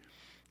see,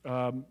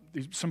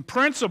 some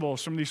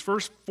principles from these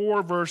first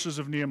 4 verses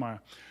of Nehemiah.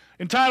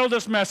 Entitled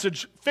this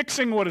message,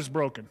 Fixing What is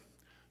Broken.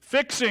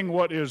 Fixing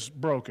what is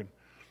broken.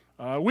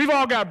 We've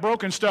all got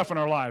broken stuff in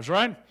our lives,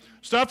 right?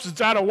 Stuff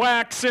that's out of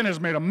whack. Sin has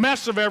made a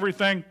mess of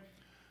everything.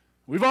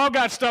 We've all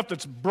got stuff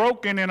that's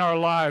broken in our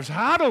lives.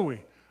 How do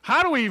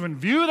we even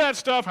view that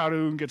stuff? How do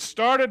we even get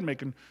started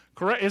making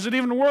correct? Is it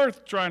even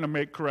worth trying to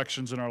make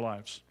corrections in our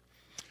lives?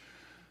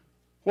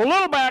 Well, a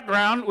little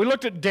background. We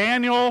looked at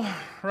Daniel,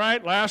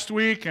 right, last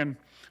week, and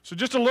so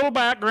just a little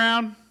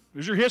background.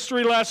 There's your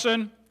history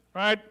lesson,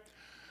 right?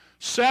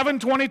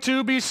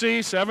 722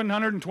 BC,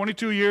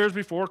 722 years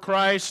before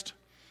Christ.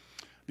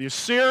 The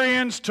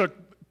Assyrians took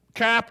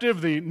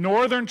captive the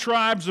northern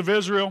tribes of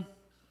Israel.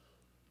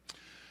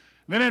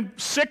 Then in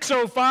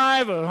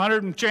 605,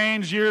 100 and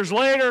change years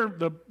later,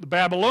 the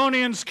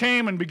Babylonians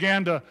came and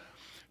began to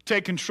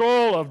take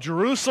control of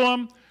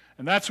Jerusalem.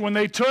 And that's when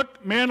they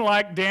took men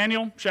like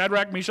Daniel,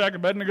 Shadrach, Meshach, and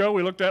Abednego,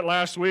 we looked at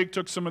last week,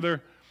 took some of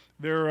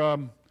their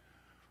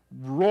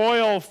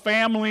royal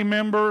family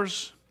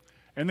members.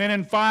 And then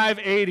in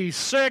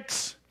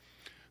 586,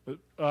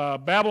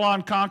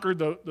 Babylon conquered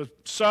the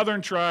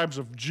southern tribes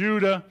of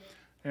Judah.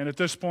 And at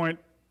this point,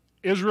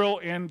 Israel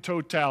in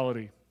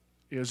totality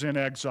is in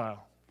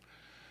exile.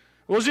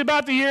 It was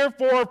about the year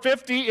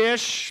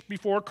 450-ish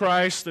before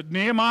Christ that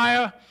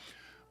Nehemiah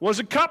was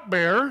a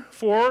cupbearer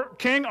for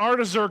King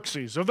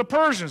Artaxerxes of the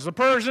Persians. The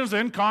Persians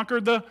then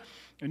conquered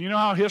and you know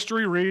how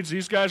history reads,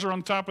 these guys are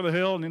on top of the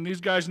hill, and then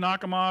these guys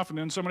knock them off, and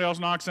then somebody else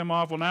knocks them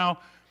off. Well, now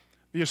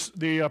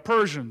the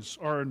Persians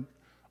are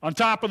on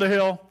top of the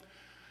hill.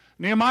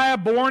 Nehemiah,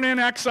 born in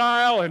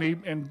exile,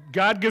 and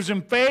God gives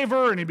him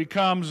favor, and he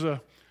becomes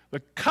the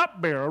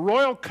cupbearer, a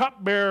royal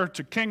cupbearer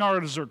to King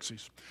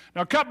Artaxerxes.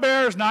 Now,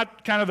 cupbearer is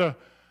not kind of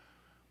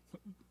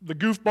the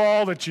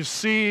goofball that you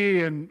see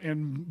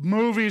in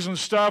movies and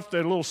stuff, the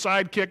little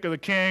sidekick of the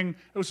king.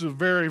 It was a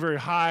very, very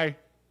high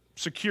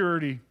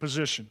security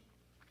position.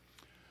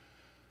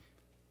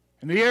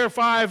 In the year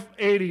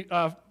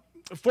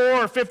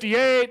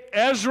 458,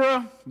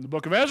 Ezra, in the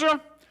book of Ezra,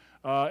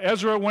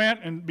 Ezra went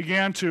and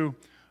began to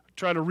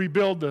try to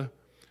rebuild the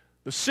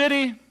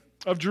city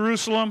of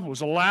Jerusalem,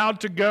 was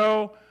allowed to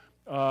go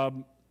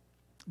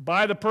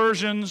by the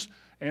Persians,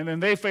 and then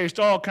they faced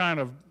all kind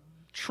of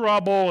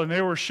trouble, and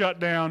they were shut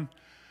down.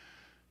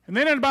 And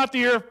then in about the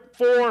year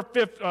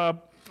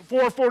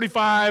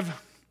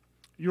 445,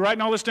 you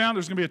writing all this down?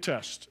 There's going to be a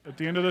test. At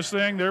the end of this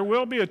thing, there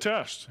will be a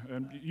test.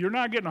 And you're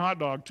not getting a hot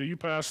dog till you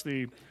pass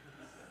the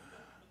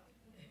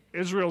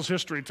Israel's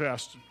history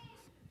test.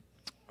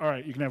 All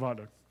right, you can have a hot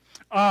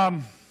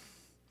dog.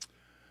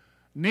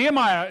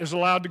 Nehemiah is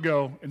allowed to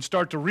go and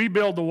start to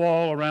rebuild the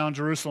wall around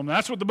Jerusalem.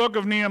 That's what the book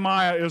of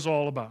Nehemiah is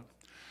all about.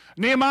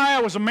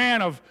 Nehemiah was a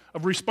man of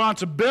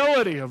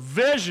responsibility, of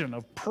vision,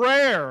 of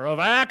prayer, of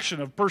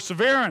action, of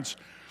perseverance.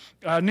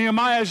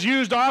 Nehemiah is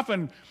used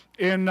often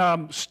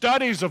in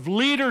studies of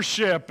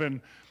leadership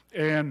and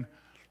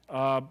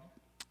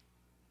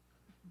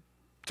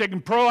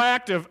taking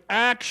proactive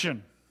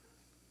action.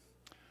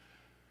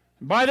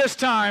 By this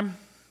time,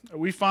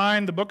 we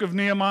find the book of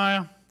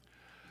Nehemiah,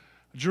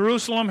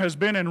 Jerusalem has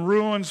been in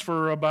ruins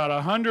for about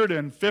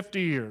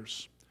 150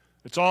 years.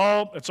 It's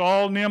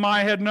all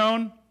Nehemiah had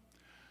known.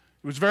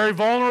 It was very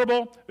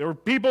vulnerable. There were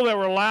people that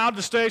were allowed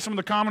to stay. Some of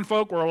the common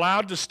folk were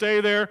allowed to stay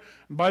there.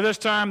 And by this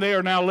time, they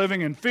are now living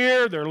in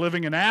fear. They're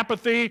living in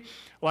apathy.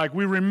 Like,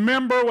 we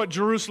remember what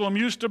Jerusalem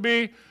used to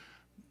be.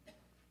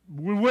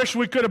 We wish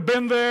we could have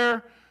been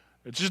there.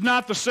 It's just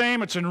not the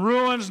same. It's in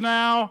ruins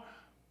now.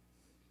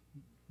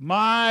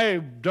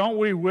 Don't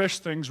we wish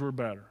things were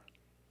better?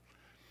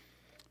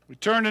 We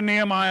turn to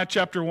Nehemiah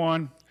chapter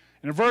 1.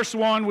 And in verse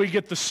 1, we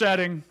get the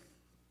setting.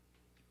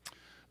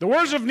 The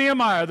words of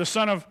Nehemiah, the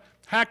son of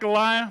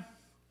Hakaliah.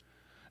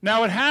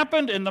 Now it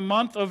happened in the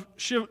month of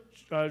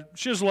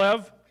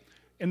Chislev,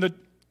 in the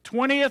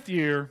 20th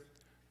year,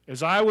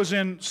 as I was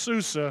in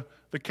Susa,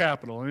 the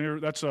capital.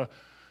 And that's a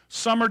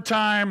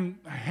summertime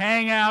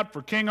hangout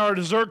for King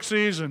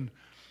Artaxerxes, and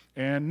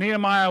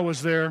Nehemiah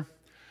was there.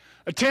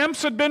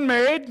 Attempts had been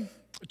made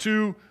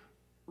to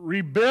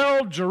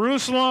rebuild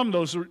Jerusalem.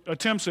 Those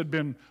attempts had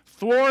been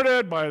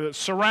thwarted by the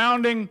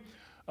surrounding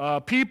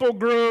people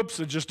groups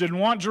that just didn't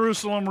want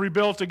Jerusalem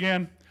rebuilt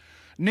again.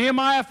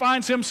 Nehemiah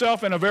finds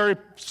himself in a very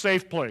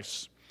safe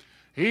place.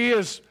 He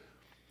is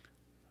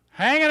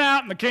hanging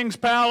out in the king's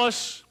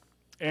palace,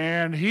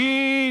 and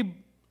he,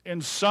 in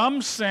some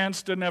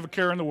sense, didn't have a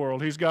care in the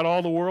world. He's got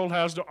all the world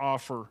has to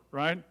offer,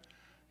 right?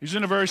 He's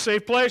in a very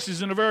safe place.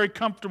 He's in a very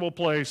comfortable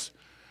place.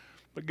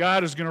 But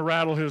God is going to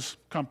rattle his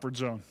comfort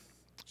zone.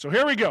 So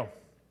here we go.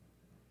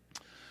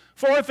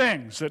 4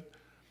 things that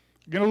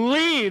are going to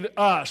lead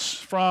us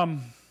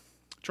from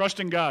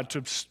trusting God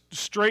to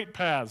straight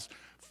paths,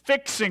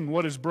 fixing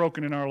what is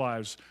broken in our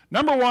lives.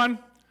 Number 1,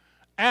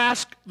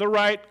 ask the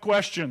right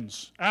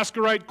questions. Ask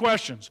the right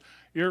questions.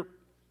 Your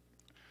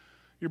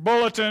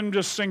bulletin,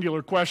 just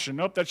singular question.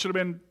 Nope, that should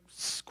have been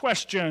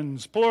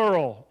questions,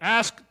 plural.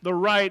 Ask the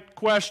right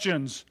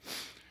questions.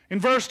 In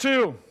verse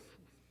 2,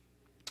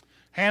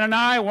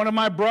 Hananiah, one of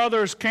my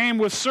brothers, came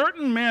with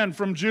certain men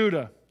from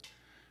Judah,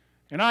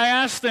 and I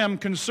asked them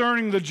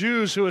concerning the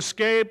Jews who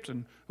escaped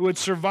and who had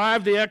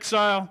survived the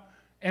exile,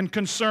 and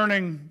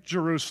concerning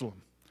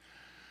Jerusalem.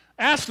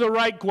 Ask the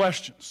right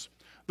questions.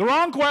 The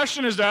wrong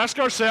question is to ask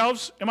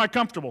ourselves, am I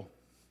comfortable?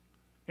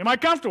 Am I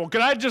comfortable?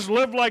 Could I just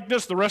live like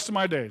this the rest of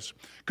my days?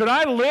 Could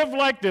I live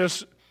like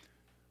this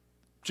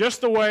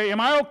just the way, am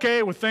I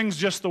okay with things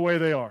just the way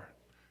they are?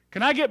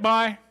 Can I get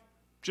by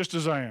just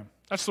as I am?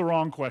 That's the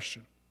wrong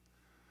question.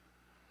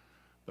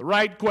 The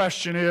right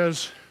question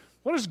is,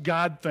 what does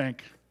God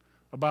think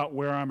about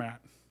where I'm at?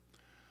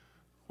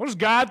 What does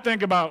God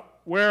think about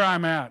where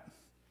I'm at?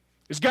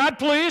 Is God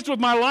pleased with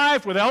my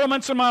life, with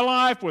elements in my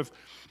life, with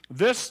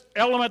this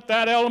element,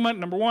 that element?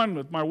 Number one,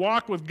 with my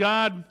walk with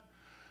God,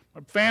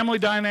 my family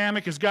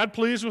dynamic. Is God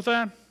pleased with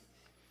that?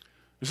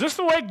 Is this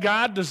the way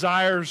God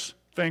desires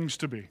things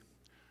to be?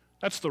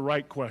 That's the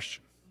right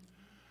question.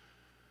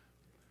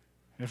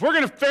 If we're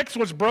going to fix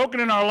what's broken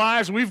in our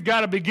lives, we've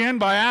got to begin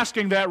by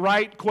asking that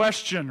right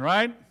question,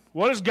 right?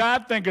 What does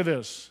God think of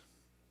this?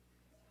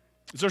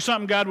 Is there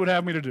something God would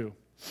have me to do?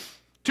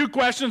 Two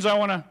questions I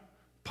want to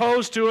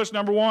pose to us.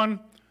 Number one,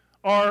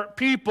 are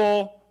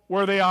people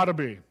where they ought to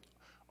be?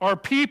 Are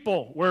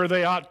people where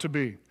they ought to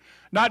be?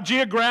 Not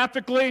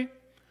geographically,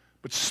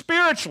 but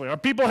spiritually. Are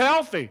people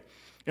healthy?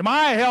 Am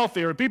I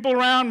healthy? Are people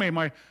around me,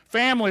 my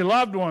family,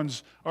 loved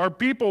ones, are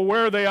people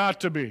where they ought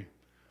to be?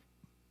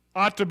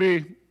 Ought to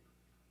be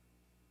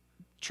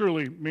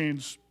truly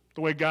means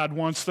the way God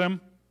wants them.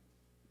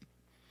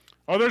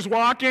 Others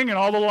walking in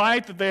all the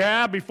light that they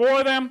have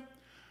before them.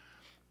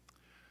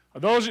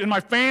 Are those in my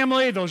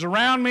family, those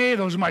around me,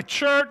 those in my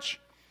church,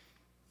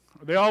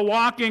 are they all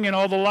walking in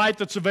all the light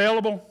that's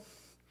available?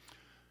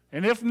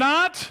 And if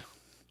not,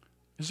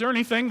 is there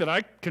anything that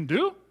I can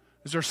do?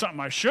 Is there something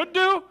I should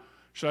do?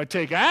 Should I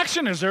take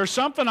action? Is there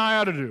something I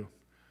ought to do?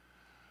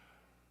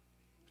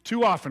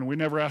 Too often we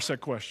never ask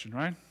that question,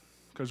 right?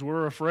 Because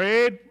we're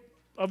afraid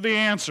of the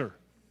answer.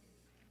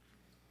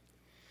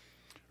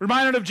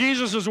 Reminded of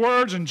Jesus'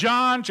 words in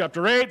John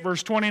chapter 8,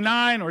 verse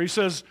 29, where he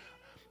says,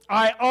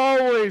 I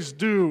always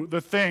do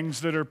the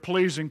things that are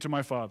pleasing to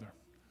my Father.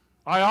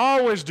 I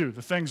always do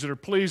the things that are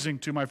pleasing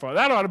to my Father.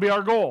 That ought to be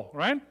our goal,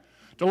 right?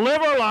 To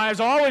live our lives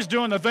always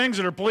doing the things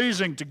that are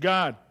pleasing to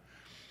God.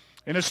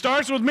 And it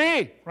starts with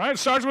me, right? It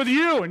starts with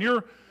you.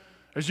 And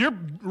as you're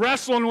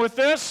wrestling with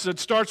this, it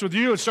starts with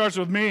you. It starts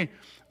with me.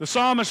 The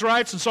psalmist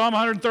writes in Psalm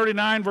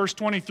 139, verse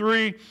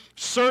 23,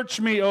 search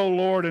me, O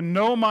Lord, and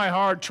know my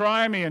heart.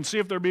 Try me and see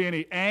if there be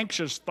any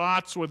anxious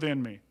thoughts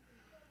within me.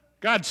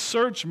 God,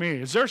 search me.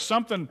 Is there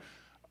something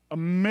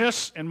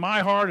amiss in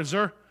my heart? Is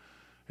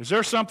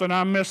there something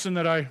I'm missing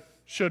that I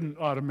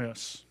ought to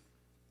miss?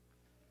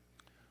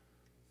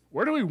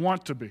 Where do we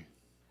want to be?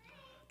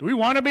 Do we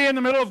want to be in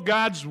the middle of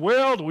God's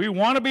will? Do we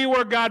want to be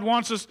where God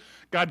wants us?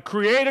 God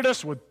created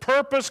us with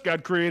purpose.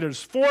 God created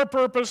us for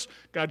purpose.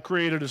 God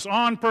created us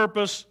on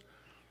purpose.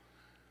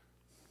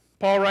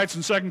 Paul writes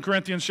in 2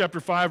 Corinthians chapter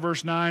 5,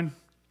 verse 9.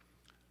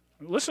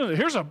 Listen,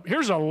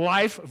 here's a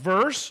life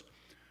verse.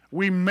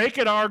 We make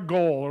it our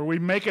goal, or we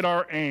make it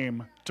our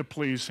aim to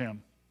please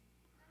Him.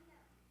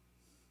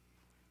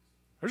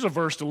 There's a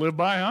verse to live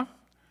by, huh?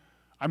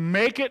 I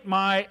make it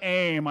my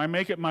aim, I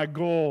make it my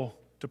goal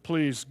to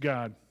please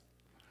God.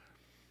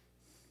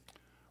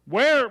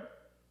 Where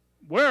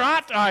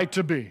ought I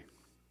to be?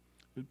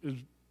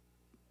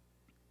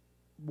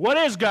 What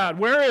is God?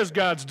 Where is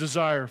God's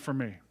desire for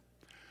me?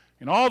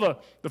 In all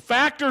the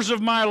factors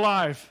of my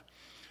life,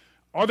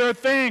 are there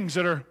things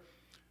that are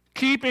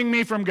keeping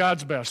me from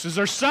God's best? Is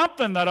there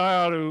something that I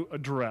ought to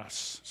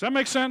address? Does that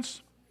make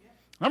sense?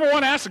 Number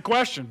one, ask the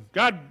question,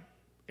 God,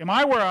 am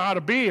I where I ought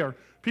to be, or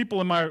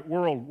people in my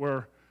world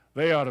where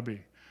they ought to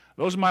be?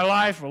 Those in my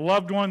life are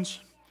loved ones.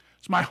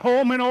 Is my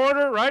home in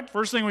order, right?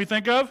 First thing we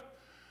think of.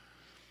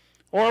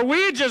 Or are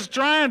we just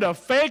trying to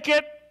fake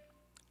it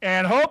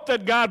and hope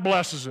that God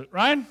blesses it,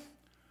 right?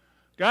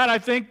 God, I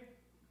think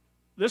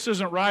this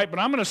isn't right, but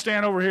I'm going to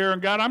stand over here,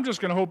 and God, I'm just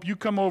going to hope you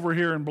come over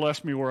here and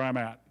bless me where I'm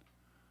at.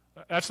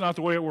 That's not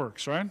the way it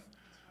works, right?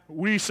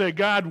 We say,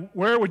 God,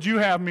 where would you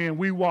have me? And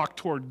we walk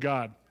toward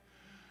God.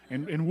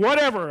 And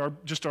whatever,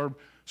 just our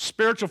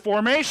spiritual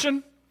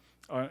formation,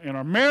 in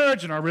our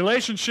marriage, in our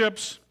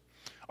relationships,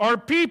 are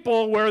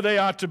people where they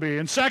ought to be.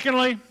 And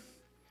secondly,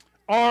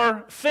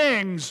 are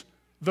things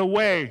the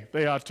way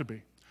they ought to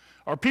be?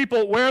 Are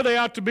people where they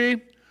ought to be?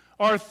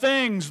 Are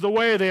things the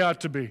way they ought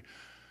to be?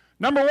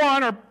 Number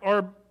one,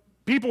 are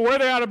people where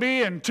they ought to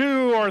be, and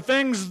two, are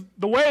things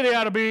the way they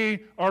ought to be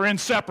are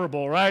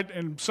inseparable, right?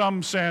 In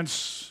some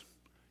sense,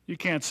 you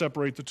can't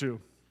separate the two.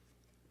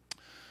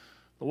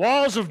 The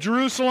walls of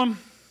Jerusalem,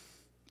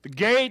 the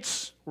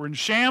gates were in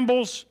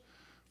shambles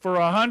for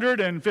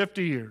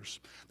 150 years.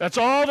 That's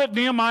all that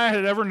Nehemiah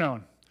had ever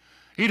known.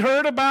 He'd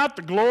heard about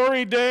the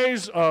glory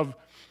days of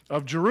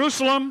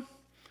Jerusalem,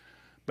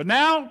 but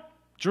now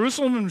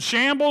Jerusalem in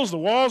shambles, the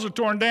walls are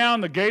torn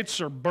down, the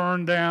gates are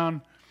burned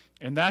down,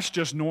 and that's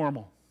just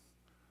normal.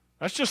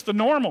 That's just the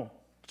normal.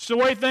 It's the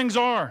way things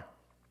are.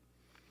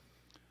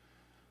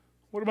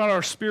 What about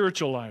our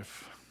spiritual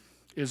life?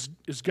 Is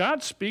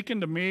God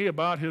speaking to me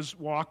about his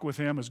walk with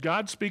him? Is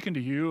God speaking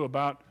to you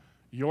about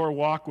your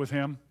walk with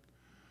him?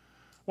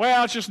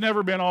 Well, it's just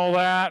never been all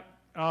that.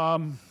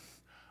 I'll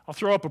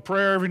throw up a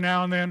prayer every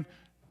now and then.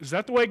 Is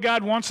that the way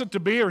God wants it to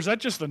be, or is that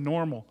just the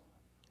normal,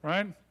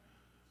 right?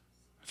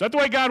 Is that the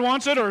way God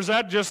wants it, or is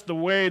that just the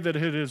way that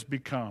it has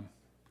become?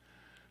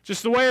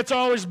 Just the way it's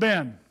always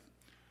been.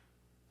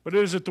 But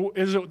is it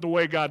the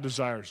way God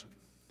desires it?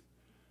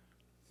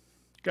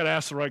 You've got to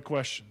ask the right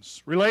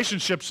questions.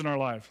 Relationships in our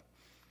life.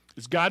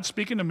 Is God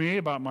speaking to me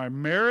about my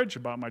marriage,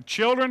 about my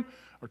children?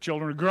 Our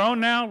children are grown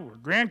now, we're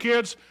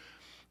grandkids.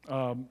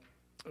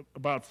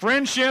 About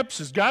friendships.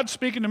 Is God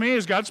speaking to me?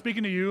 Is God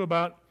speaking to you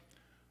about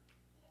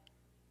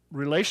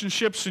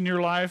relationships in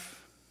your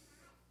life?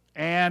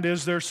 And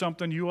is there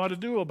something you ought to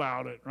do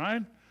about it,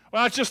 right?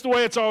 Well, it's just the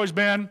way it's always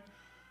been.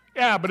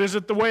 Yeah, but is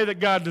it the way that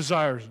God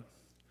desires it?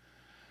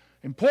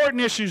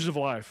 Important issues of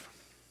life.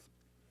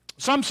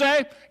 Some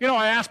say,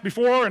 I asked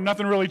before and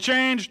nothing really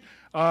changed,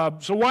 so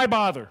why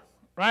bother,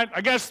 right? I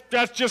guess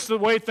that's just the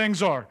way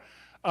things are.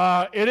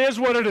 It is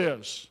what it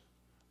is.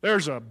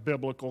 There's a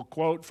biblical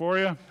quote for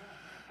you.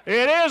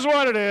 It is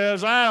what it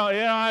is.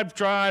 I've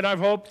tried. I've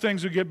hoped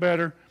things would get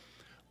better.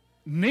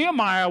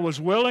 Nehemiah was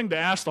willing to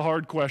ask the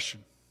hard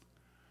question.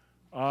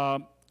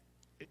 Hanani,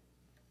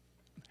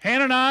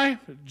 a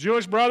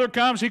Jewish brother,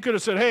 comes. He could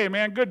have said, hey,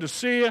 man, good to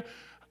see you.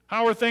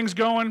 How are things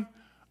going?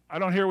 I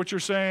don't hear what you're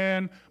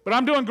saying, but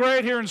I'm doing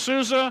great here in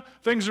Susa.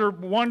 Things are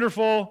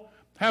wonderful.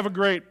 Have a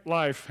great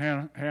life,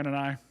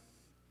 Hanani.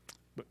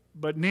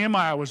 But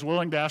Nehemiah was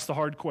willing to ask the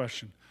hard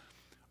question.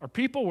 Are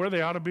people where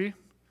they ought to be?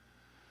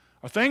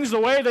 Are things the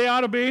way they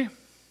ought to be?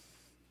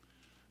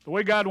 The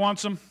way God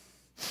wants them?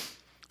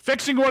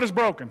 Fixing what is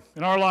broken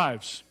in our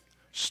lives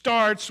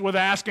starts with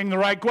asking the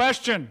right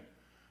question.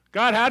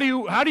 God, how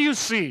do you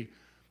see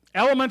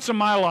elements of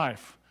my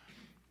life?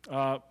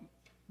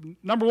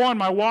 Number one,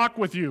 my walk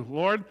with you,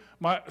 Lord,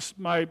 my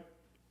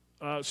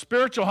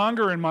spiritual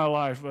hunger in my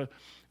life,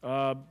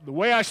 the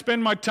way I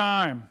spend my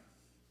time.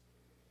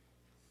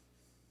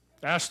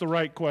 Ask the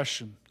right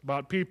question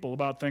about people,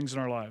 about things in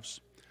our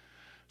lives.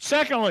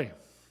 Secondly,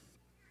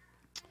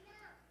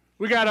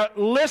 we got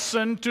to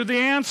listen to the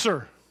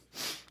answer.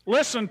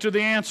 Listen to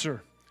the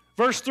answer.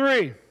 Verse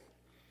 3,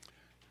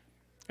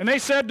 and they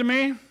said to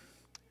me,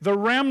 the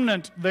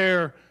remnant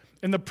there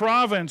in the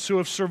province who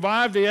have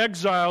survived the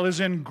exile is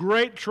in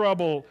great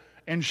trouble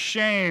and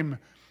shame.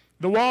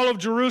 The wall of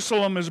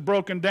Jerusalem is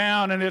broken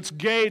down and its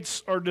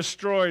gates are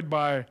destroyed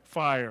by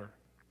fire.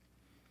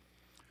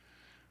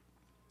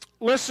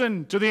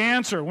 Listen to the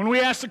answer. When we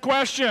ask the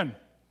question,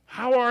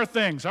 how are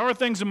things? How are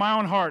things in my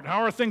own heart?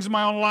 How are things in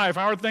my own life?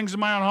 How are things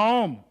in my own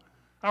home?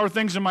 How are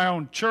things in my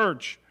own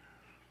church?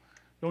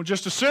 Don't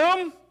just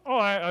assume.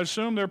 I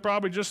assume they're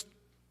probably just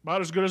about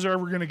as good as they're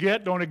ever going to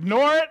get. Don't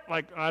ignore it.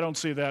 Like, I don't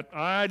see that.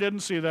 I didn't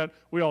see that.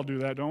 We all do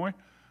that, don't we?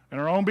 In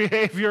our own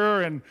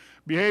behavior and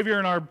behavior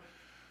in our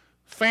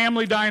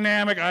family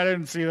dynamic, I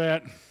didn't see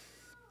that.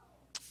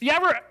 You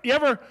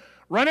ever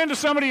run into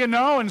somebody you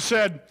know and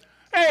said,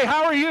 hey,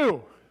 how are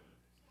you?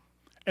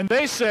 And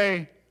they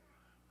say,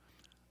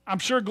 I'm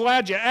sure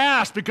glad you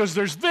asked because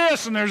there's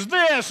this and there's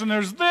this and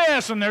there's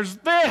this and there's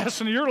this.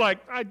 And you're like,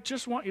 I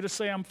just want you to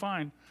say I'm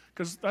fine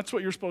because that's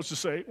what you're supposed to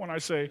say when I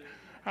say,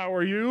 how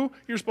are you?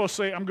 You're supposed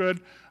to say, I'm good.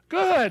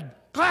 Good.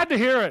 Glad to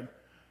hear it.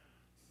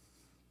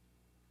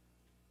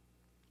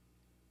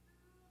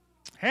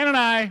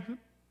 Hanani,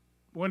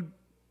 when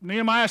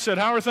Nehemiah said,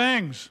 how are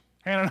things?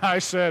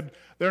 Hanani said,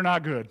 they're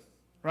not good,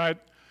 right?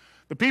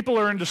 The people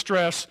are in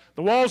distress.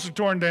 The walls are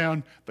torn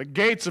down. The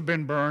gates have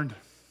been burned.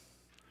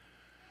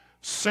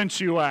 Since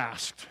you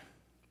asked.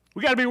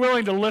 We got to be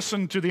willing to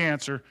listen to the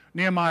answer.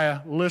 Nehemiah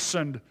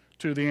listened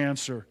to the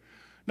answer.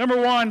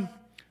 Number one,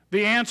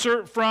 the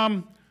answer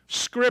from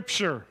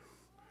Scripture.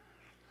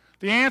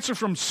 The answer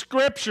from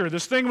Scripture,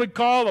 this thing we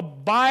call the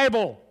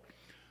Bible,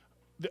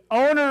 the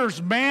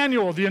owner's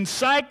manual, the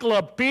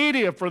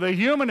encyclopedia for the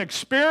human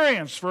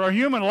experience, for our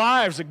human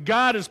lives that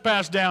God has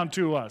passed down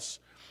to us,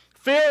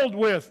 filled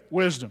with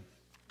wisdom.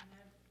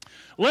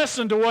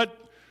 Listen to what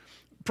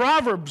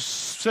Proverbs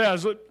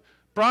says.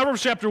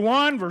 Proverbs chapter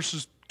 1,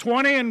 verses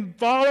 20 and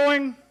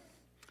following.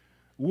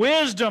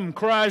 Wisdom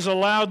cries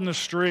aloud in the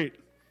street.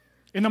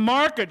 In the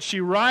market, she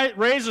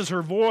raises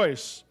her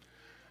voice.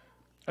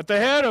 At the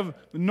head of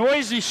the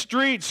noisy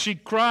streets, she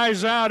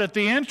cries out. At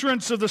the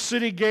entrance of the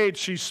city gate,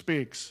 she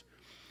speaks.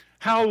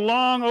 How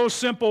long, O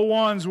simple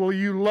ones, will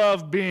you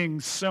love being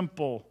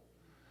simple?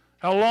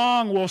 How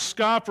long will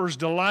scoffers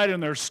delight in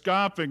their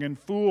scoffing and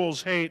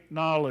fools hate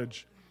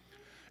knowledge?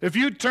 If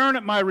you turn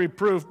at my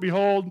reproof,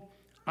 behold,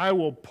 I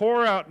will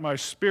pour out my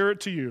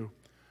spirit to you.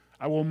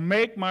 I will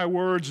make my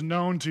words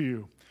known to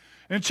you.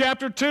 In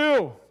chapter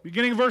 2,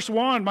 beginning verse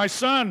 1, my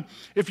son,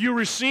 if you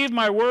receive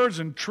my words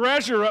and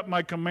treasure up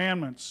my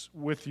commandments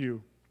with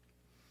you,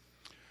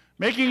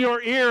 making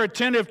your ear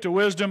attentive to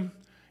wisdom,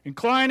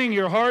 inclining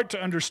your heart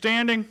to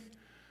understanding.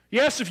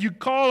 Yes, if you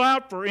call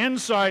out for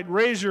insight,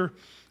 raise your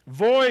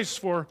voice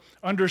for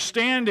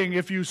understanding,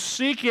 if you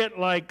seek it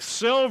like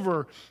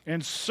silver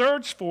and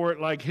search for it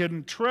like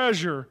hidden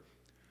treasure,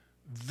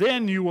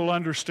 then you will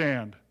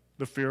understand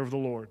the fear of the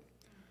Lord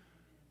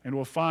and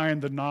will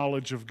find the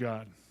knowledge of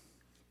God.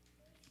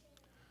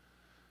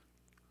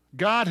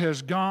 God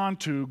has gone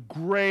to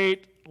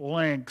great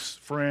lengths,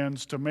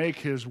 friends, to make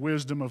his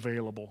wisdom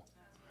available.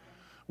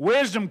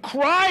 Wisdom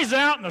cries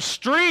out in the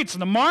streets, in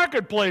the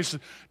marketplace,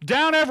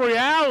 down every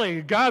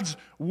alley. God's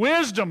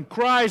wisdom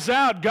cries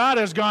out. God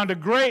has gone to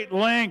great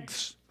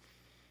lengths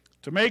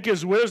to make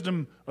his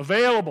wisdom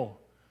available.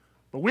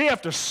 But we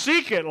have to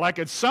seek it like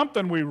it's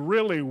something we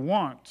really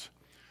want.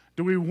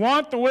 Do we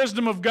want the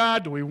wisdom of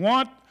God? Do we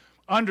want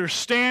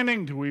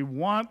understanding? Do we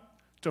want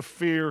to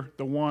fear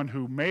the one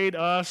who made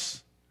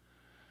us?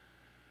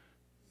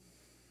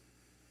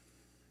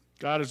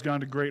 God has gone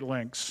to great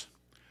lengths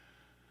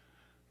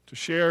to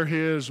share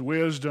his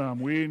wisdom.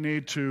 We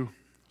need to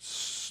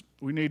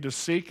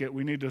seek it.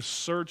 We need to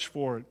search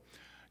for it.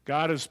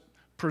 God has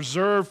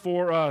preserved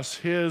for us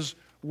his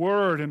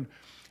word. And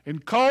in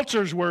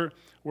cultures where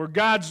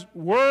God's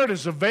word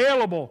is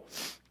available,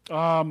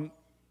 there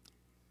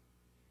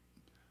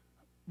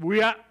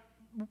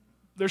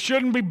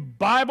shouldn't be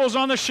Bibles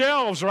on the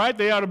shelves, right?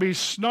 They ought to be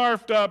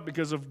snarfed up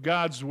because of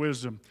God's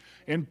wisdom.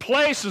 In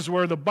places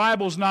where the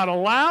Bible's not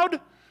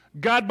allowed,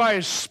 God by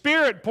his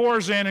Spirit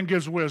pours in and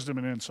gives wisdom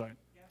and insight.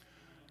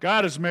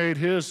 God has made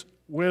his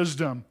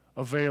wisdom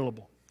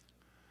available.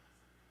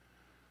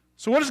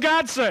 So what does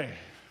God say?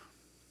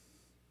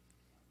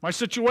 My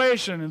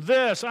situation and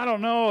this, I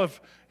don't know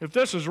if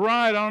this is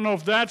right. I don't know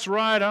if that's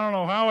right. I don't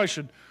know how I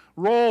should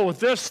roll with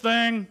this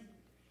thing.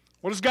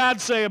 What does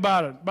God say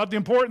about it? About the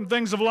important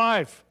things of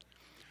life?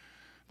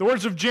 The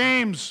words of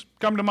James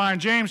come to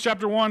mind. James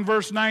chapter 1,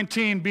 verse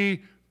 19,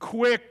 be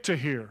quick to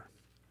hear,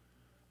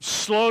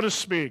 slow to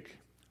speak,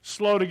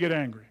 slow to get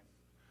angry.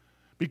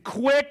 Be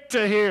quick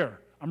to hear.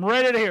 I'm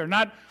ready to hear.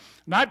 Not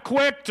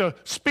quick to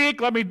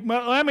speak. Let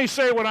me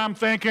say what I'm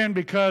thinking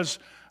because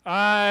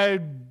I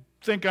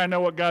think I know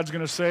what God's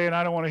going to say and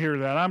I don't want to hear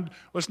that.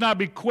 Let's not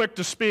be quick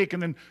to speak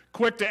and then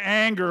quick to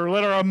anger or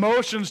let our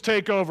emotions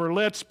take over.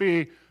 Let's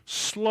be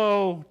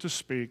slow to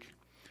speak,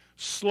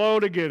 slow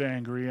to get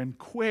angry, and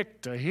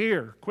quick to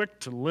hear, quick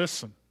to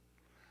listen.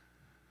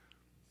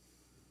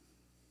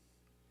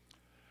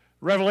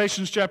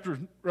 Revelation chapter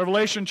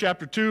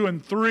 2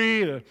 and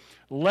 3, the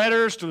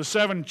letters to the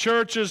 7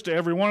 churches, to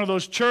every one of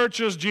those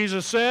churches,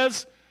 Jesus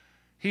says,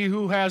 he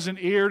who has an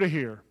ear to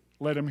hear,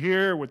 let him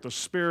hear what the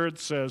Spirit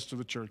says to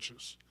the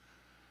churches.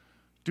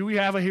 Do we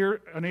have an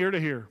ear to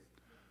hear?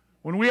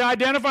 When we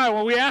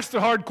ask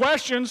the hard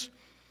questions,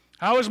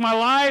 how is my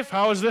life?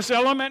 How is this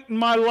element in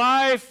my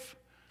life?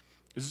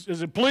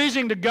 Is it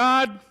pleasing to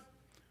God?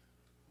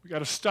 We've got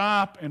to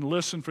stop and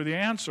listen for the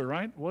answer,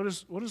 right? What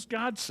does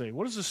God say?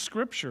 What does the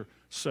Scripture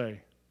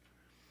say?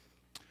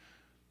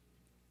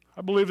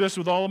 I believe this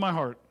with all of my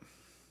heart,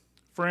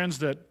 friends,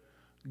 that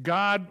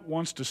God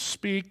wants to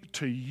speak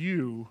to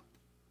you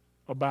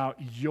about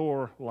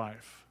your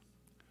life.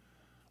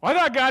 I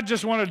thought God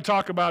just wanted to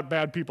talk about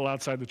bad people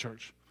outside the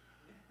church.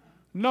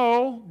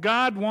 No,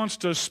 God wants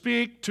to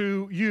speak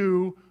to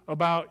you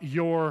about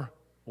your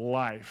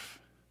life.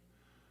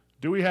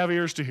 Do we have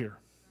ears to hear?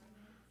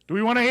 Do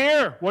we want to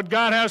hear what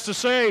God has to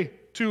say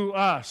to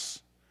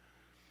us?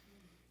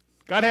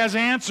 God has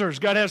answers.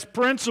 God has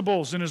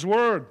principles in his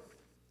word.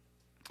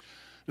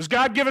 Does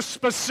God give us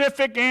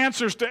specific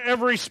answers to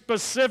every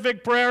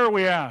specific prayer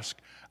we ask?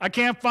 I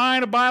can't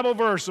find a Bible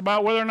verse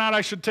about whether or not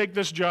I should take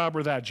this job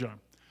or that job.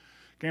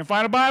 Can't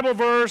find a Bible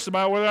verse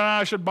about whether or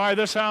not I should buy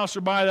this house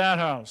or buy that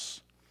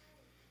house.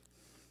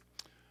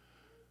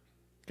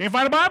 Can't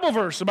find a Bible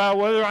verse about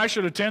whether I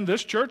should attend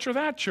this church or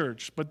that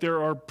church. But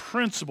there are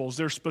principles,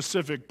 there are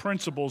specific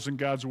principles in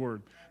God's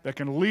Word that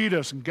can lead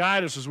us and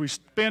guide us as we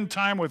spend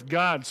time with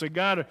God. Say,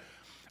 God,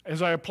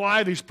 as I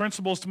apply these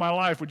principles to my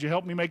life, would you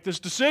help me make this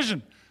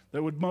decision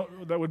that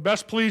would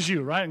best please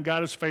you, right? And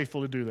God is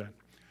faithful to do that.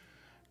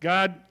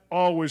 God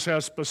always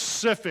has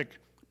specific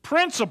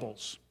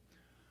principles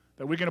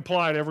that we can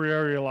apply to every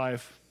area of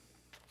life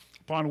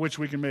upon which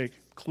we can make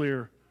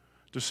clear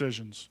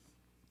decisions.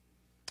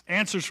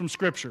 Answers from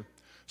Scripture.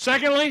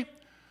 Secondly,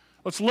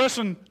 let's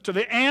listen to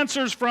the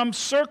answers from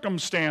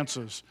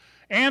circumstances.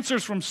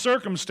 Answers from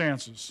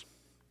circumstances.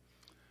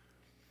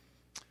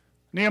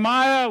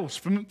 Nehemiah was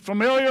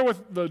familiar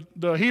with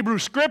the Hebrew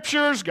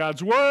Scriptures,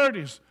 God's Word.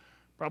 He's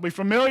probably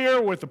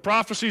familiar with the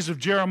prophecies of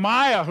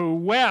Jeremiah, who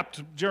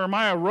wept.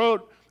 Jeremiah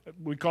wrote,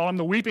 we call him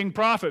the weeping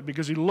prophet,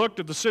 because he looked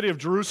at the city of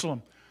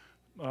Jerusalem.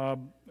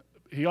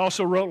 He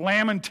also wrote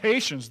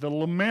Lamentations, the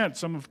lament.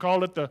 Some have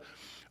called it the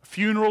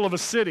funeral of a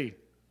city,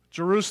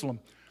 Jerusalem.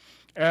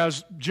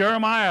 As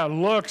Jeremiah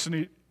looks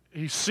and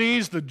he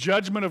sees the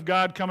judgment of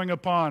God coming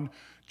upon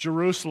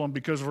Jerusalem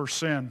because of her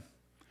sin.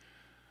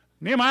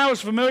 Nehemiah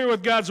was familiar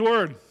with God's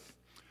word.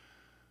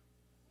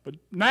 But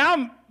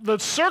now the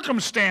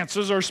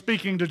circumstances are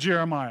speaking to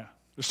Jeremiah.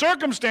 The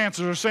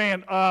circumstances are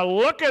saying,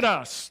 look at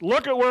us.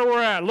 Look at where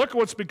we're at. Look at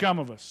what's become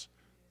of us.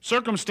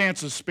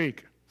 Circumstances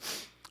speak.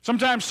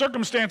 Sometimes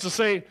circumstances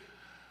say,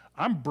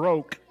 I'm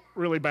broke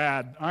really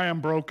bad. I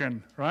am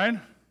broken, right?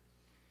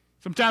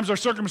 Sometimes our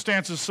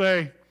circumstances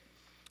say,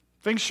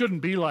 things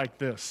shouldn't be like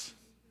this.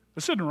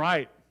 This isn't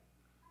right.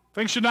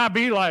 Things should not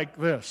be like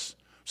this.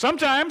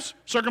 Sometimes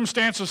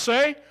circumstances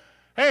say,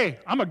 hey,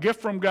 I'm a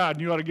gift from God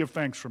and you ought to give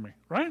thanks for me,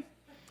 right?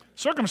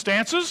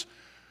 Circumstances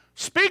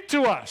speak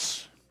to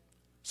us.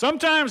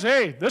 Sometimes,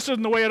 hey, this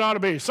isn't the way it ought to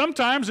be.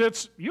 Sometimes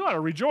it's, you ought to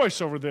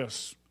rejoice over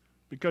this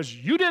because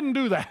you didn't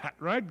do that,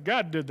 right?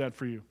 God did that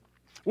for you.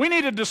 We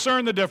need to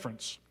discern the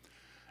difference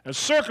as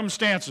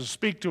circumstances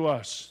speak to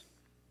us.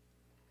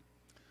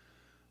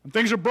 When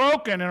things are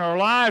broken in our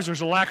lives,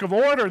 there's a lack of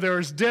order, there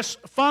is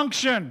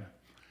dysfunction.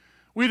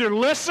 We either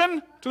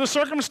listen to the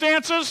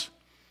circumstances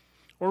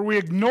or we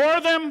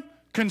ignore them,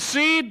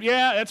 concede,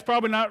 yeah, that's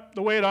probably not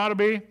the way it ought to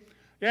be.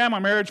 Yeah, my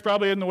marriage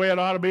probably isn't the way it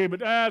ought to be, but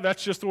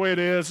that's just the way it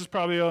is. It's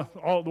probably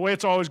the way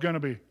it's always going to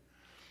be.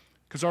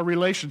 Because our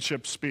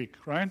relationships speak,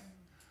 right?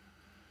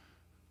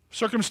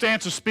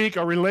 Circumstances speak,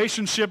 our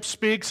relationships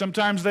speak.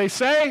 Sometimes they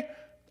say,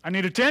 I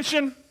need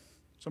attention.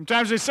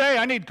 Sometimes they say,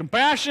 I need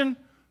compassion.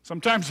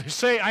 Sometimes they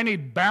say, I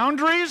need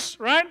boundaries,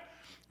 right?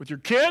 With your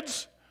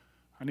kids,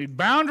 I need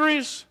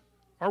boundaries.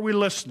 Are we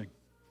listening?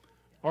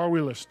 Are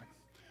we listening?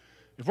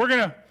 If we're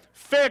going to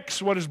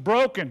fix what is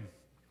broken,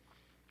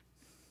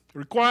 it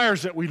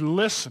requires that we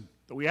listen,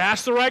 that we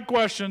ask the right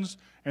questions,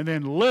 and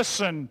then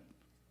listen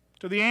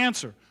to the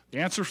answer. The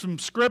answer from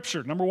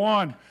Scripture, number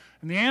one,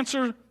 and the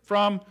answer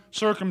from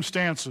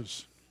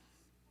circumstances.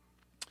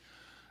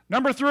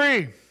 Number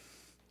three,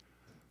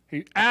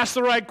 he asked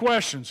the right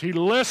questions. He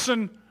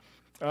listened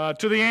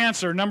to the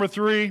answer. Number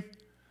three,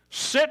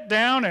 sit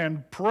down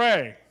and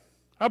pray.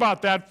 How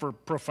about that for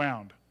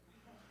profound?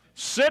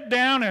 Sit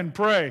down and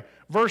pray.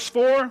 Verse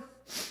 4,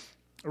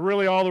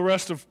 really all the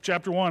rest of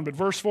chapter 1, but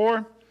verse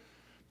 4,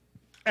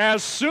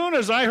 as soon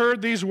as I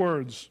heard these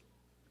words,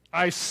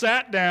 I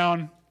sat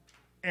down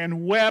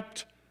and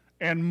wept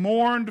and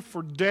mourned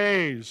for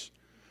days.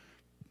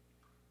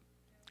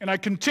 And I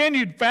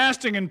continued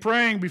fasting and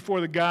praying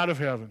before the God of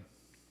heaven.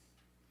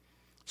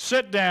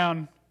 Sit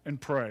down and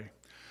pray.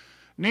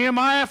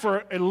 Nehemiah,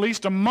 for at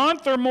least a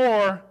month or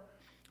more,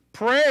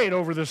 prayed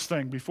over this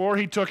thing before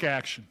he took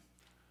action.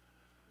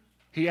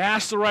 He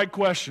asked the right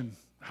question.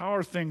 How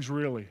are things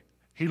really?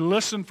 He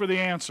listened for the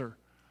answer.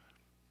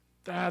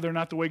 They're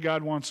not the way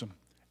God wants them.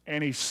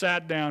 And he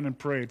sat down and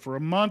prayed for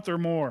a month or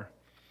more.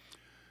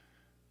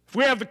 If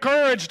we have the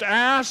courage to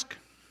ask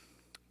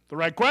the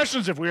right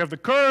questions, if we have the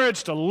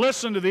courage to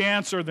listen to the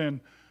answer,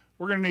 then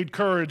we're going to need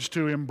courage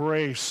to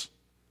embrace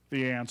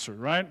the answer,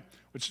 right?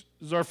 Which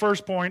is our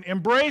first point.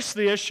 Embrace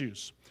the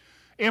issues.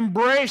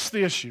 Embrace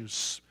the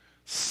issues.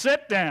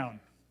 Sit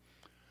down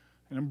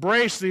and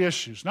embrace the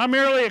issues. Not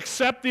merely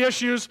accept the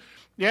issues.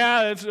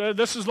 Yeah,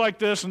 this is like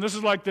this and this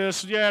is like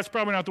this. Yeah, it's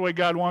probably not the way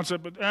God wants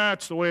it, but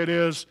that's the way it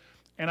is,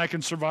 and I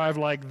can survive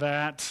like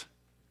that.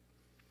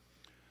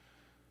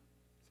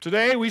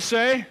 Today we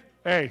say,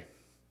 hey,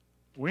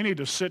 we need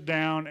to sit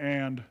down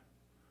and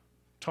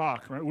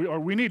talk. Right?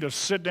 We need to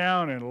sit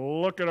down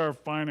and look at our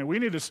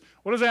finances.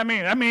 What does that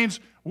mean? That means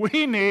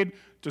we need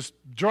to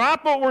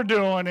drop what we're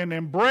doing and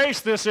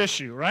embrace this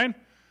issue, right?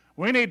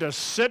 We need to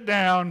sit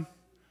down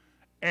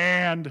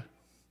and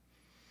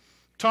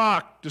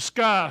talk,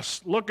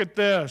 discuss, look at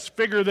this,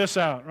 figure this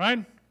out,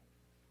 right?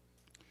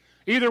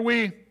 Either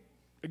we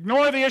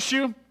ignore the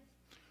issue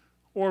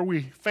or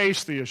we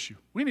face the issue.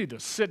 We need to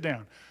sit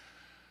down.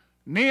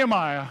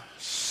 Nehemiah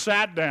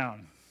sat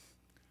down,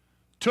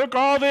 took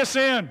all this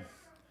in.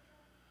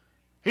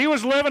 He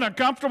was living a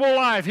comfortable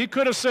life. He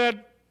could have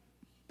said,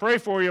 pray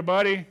for you,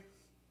 buddy.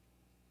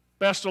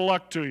 Best of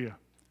luck to you.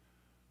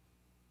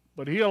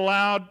 But he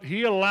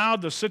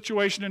allowed the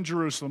situation in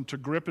Jerusalem to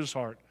grip his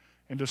heart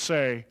and to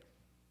say,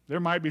 there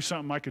might be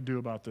something I could do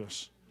about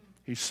this.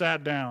 He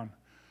sat down.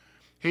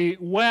 He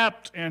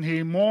wept and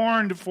he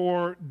mourned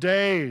for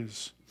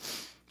days.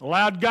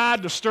 Allowed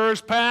God to stir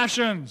his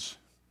passions.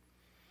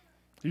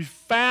 He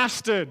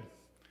fasted.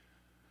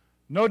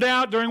 No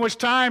doubt during which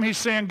time he's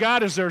saying,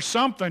 God, is there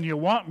something you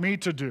want me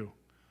to do?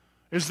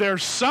 Is there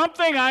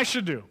something I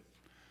should do?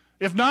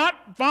 If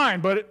not,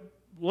 fine, but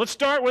let's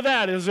start with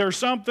that. Is there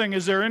something,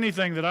 is there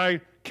anything that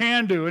I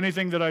can do,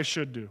 anything that I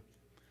should do?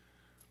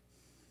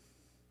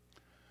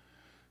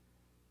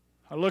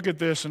 I look at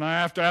this and I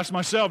have to ask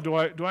myself, do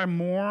I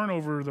mourn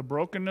over the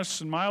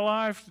brokenness in my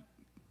life?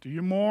 Do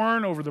you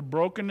mourn over the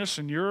brokenness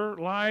in your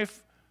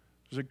life?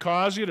 Does it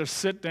cause you to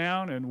sit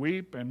down and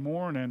weep and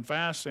mourn and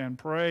fast and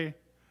pray?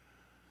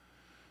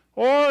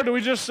 Or do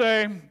we just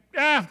say,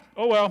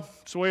 oh well,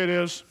 it's the way it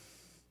is?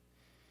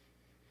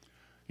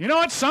 You know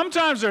what?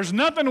 Sometimes there's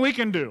nothing we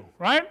can do,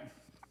 right?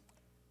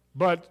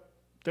 But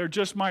there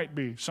just might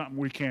be something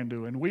we can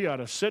do, and we ought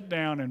to sit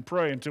down and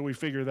pray until we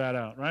figure that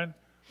out, right?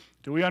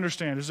 Do we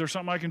understand? Is there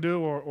something I can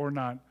do or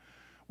not?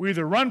 We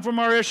either run from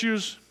our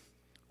issues,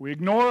 we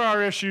ignore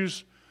our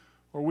issues,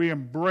 or we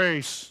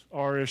embrace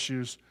our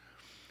issues.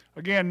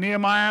 Again,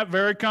 Nehemiah,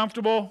 very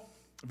comfortable,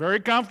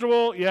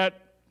 yet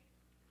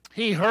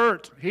he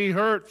hurt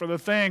for the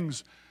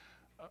things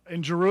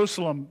in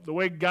Jerusalem the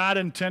way God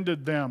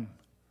intended them.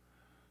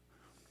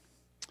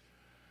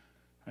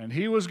 And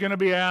he was going to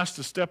be asked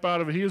to step out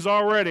of it. He was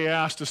already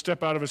asked to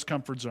step out of his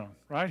comfort zone,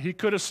 right? He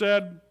could have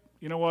said,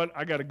 you know what,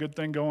 I got a good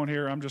thing going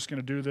here. I'm just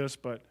going to do this.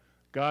 But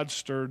God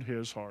stirred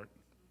his heart.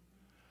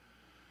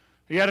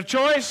 He had a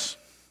choice.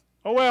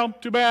 Oh, well,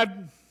 too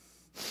bad.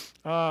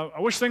 I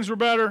wish things were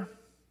better.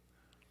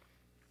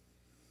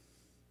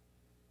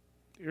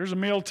 Here's a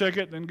meal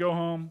ticket, then go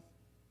home.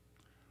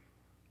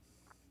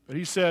 But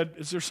he said,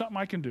 is there something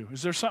I can do?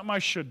 Is there something I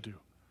should do?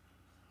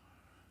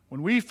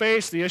 When we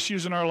face the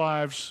issues in our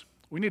lives,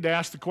 we need to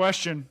ask the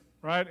question,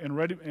 right,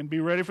 and be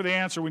ready for the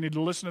answer. We need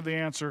to listen to the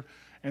answer,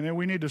 and then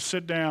we need to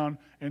sit down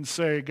and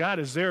say, God,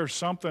 is there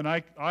something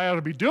I ought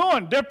to be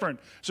doing different?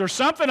 Is there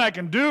something I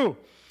can do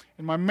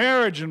in my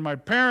marriage, in my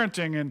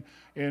parenting, and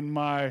in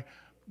my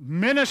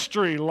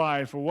ministry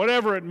life, or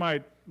whatever it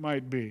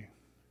might be?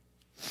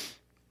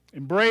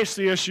 Embrace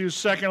the issues.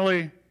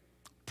 Secondly,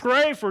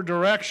 pray for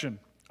direction.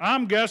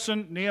 I'm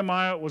guessing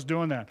Nehemiah was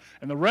doing that.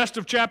 And the rest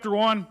of chapter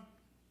 1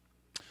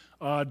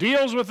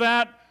 deals with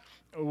that,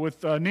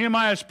 with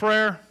Nehemiah's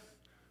prayer.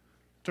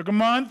 Took a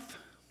month.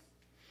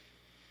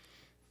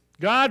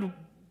 God,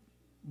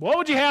 what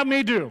would you have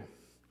me do?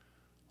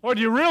 Lord,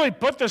 you really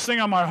put this thing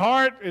on my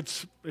heart.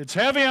 It's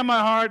heavy on my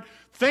heart.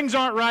 Things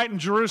aren't right in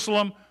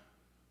Jerusalem.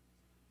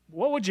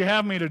 What would you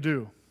have me to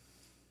do?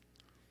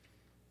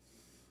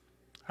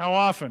 How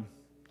often?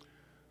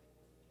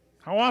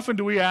 How often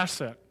do we ask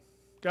that?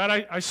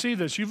 God, I see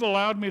this. You've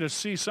allowed me to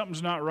see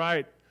something's not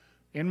right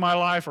in my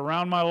life,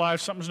 around my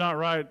life. Something's not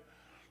right.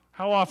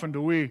 How often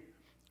do we,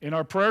 in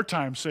our prayer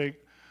time, say,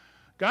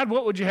 God,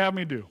 what would you have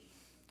me do?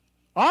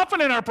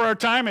 Often in our prayer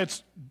time,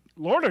 it's,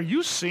 Lord, are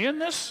you seeing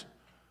this?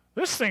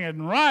 This thing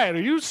isn't right.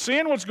 Are you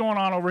seeing what's going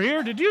on over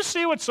here? Did you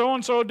see what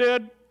so-and-so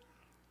did?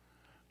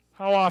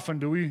 How often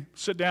do we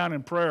sit down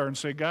in prayer and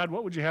say, God,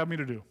 what would you have me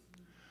to do?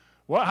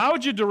 How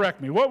would you direct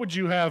me? What would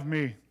you have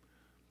me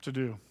to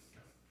do?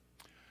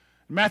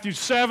 In Matthew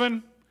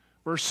 7,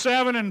 verse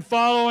 7 and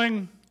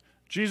following,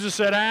 Jesus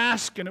said,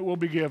 ask and it will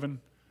be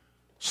given.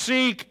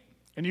 Seek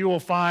and you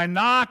will find.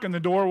 Knock and the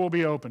door will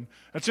be open.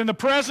 That's in the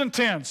present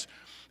tense.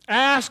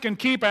 Ask and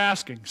keep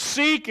asking.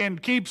 Seek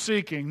and keep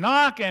seeking.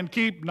 Knock and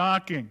keep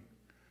knocking.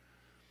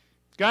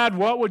 God,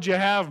 what would you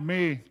have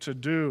me to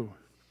do?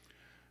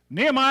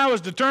 Nehemiah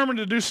was determined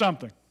to do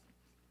something.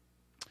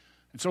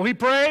 And so he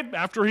prayed.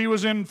 After he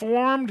was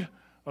informed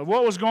of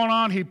what was going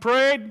on, he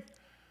prayed.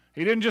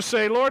 He didn't just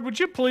say, Lord, would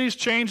you please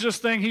change this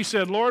thing? He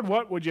said, Lord,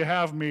 what would you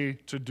have me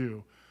to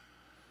do?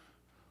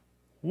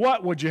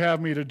 What would you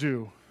have me to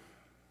do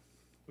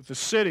with the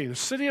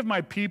city of my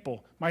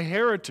people, my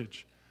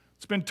heritage?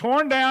 It's been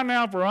torn down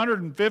now for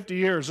 150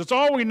 years. That's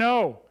all we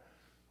know.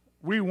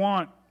 We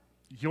want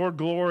your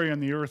glory on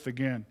the earth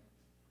again.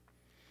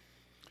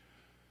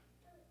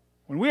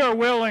 When we are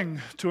willing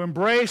to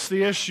embrace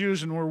the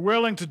issues and we're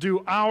willing to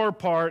do our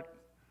part,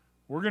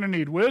 we're going to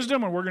need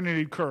wisdom and we're going to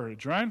need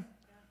courage, right?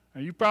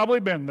 Now, you've probably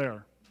been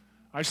there.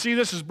 I see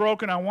this is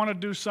broken. I want to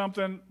do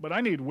something, but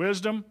I need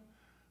wisdom,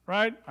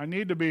 right? I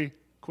need to be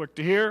quick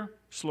to hear,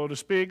 slow to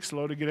speak,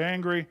 slow to get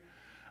angry.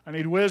 I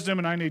need wisdom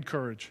and I need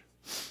courage.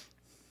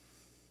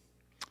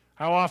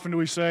 How often do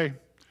we say,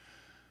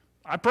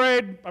 I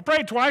prayed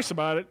twice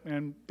about it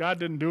and God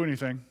didn't do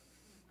anything?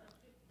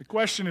 The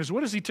question is,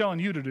 what is he telling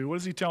you to do? What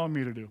is he telling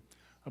me to do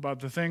about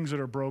the things that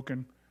are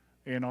broken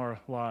in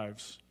our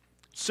lives?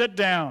 Sit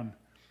down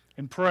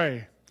and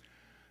pray.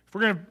 If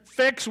we're going to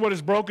fix what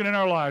is broken in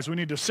our lives, we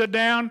need to sit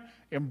down,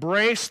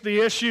 embrace the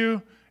issue,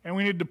 and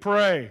we need to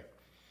pray.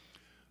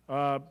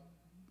 Not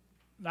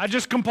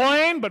just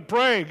complain, but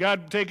pray.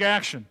 God, take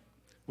action.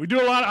 I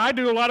do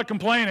a lot of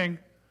complaining.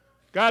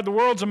 God, the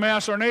world's a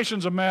mess. Our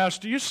nation's a mess.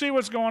 Do you see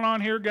what's going on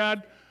here,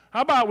 God?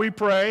 How about we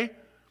pray?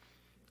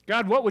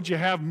 God, what would you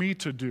have me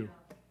to do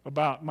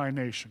about my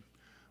nation?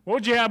 What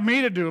would you have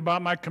me to do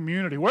about my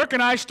community? Where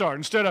can I start?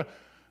 Instead of,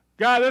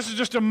 God, this is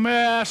just a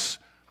mess,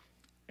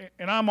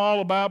 and I'm all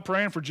about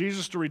praying for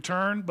Jesus to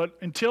return, but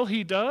until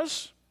he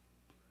does,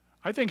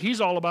 I think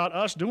he's all about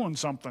us doing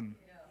something,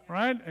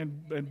 right?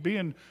 And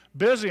being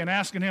busy and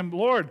asking him,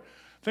 Lord,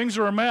 things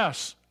are a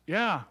mess.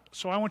 Yeah,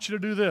 so I want you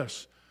to do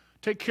this.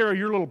 Take care of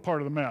your little part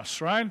of the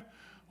mess, right?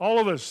 All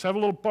of us have a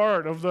little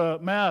part of the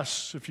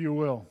mess, if you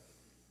will.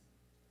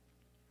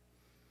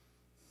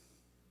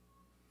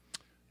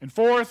 And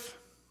fourth,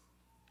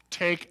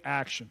 take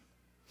action.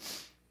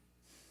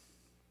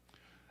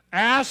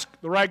 Ask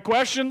the right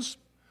questions.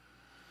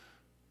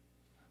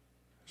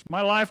 Is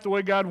my life the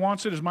way God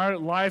wants it? Is my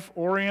life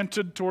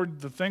oriented toward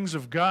the things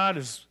of God?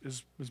 Is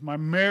my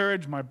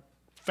marriage, my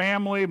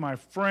family, my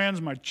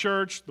friends, my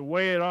church the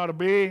way it ought to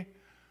be?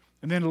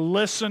 And then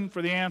listen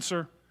for the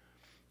answer.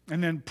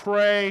 And then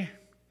pray.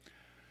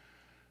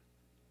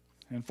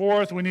 And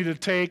fourth, we need to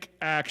take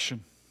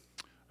action.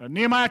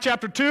 Nehemiah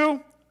chapter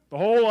 2. The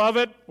whole of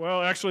it,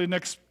 well, actually the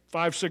next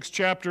 5-6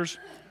 chapters.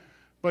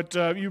 But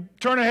you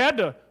turn ahead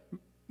to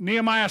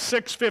Nehemiah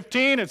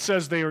 6:15. It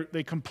says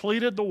they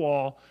completed the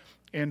wall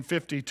in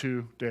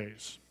 52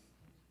 days.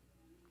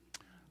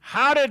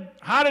 How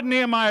did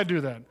Nehemiah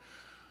do that?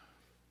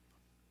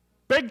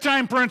 Big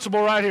time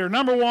principle right here.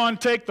 Number one,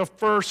 take the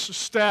first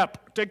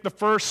step. Take the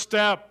first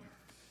step.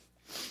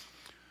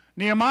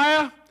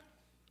 Nehemiah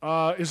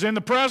is in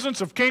the presence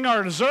of King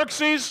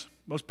Artaxerxes,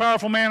 most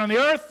powerful man on the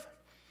earth.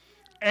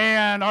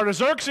 And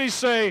Artaxerxes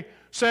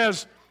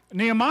says,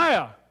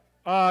 Nehemiah,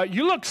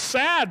 you look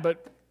sad,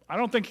 but I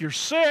don't think you're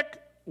sick.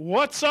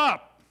 What's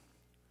up?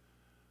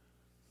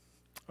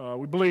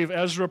 We believe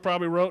Ezra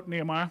probably wrote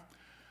Nehemiah.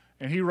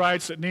 And he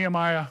writes that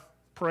Nehemiah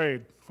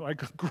prayed.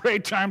 Like a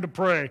great time to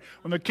pray.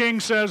 When the king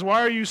says,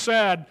 why are you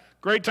sad?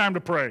 Great time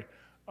to pray.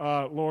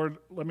 Lord,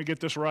 let me get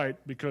this right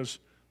because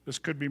this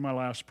could be my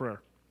last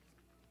prayer.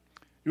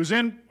 He was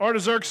in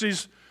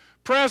Artaxerxes'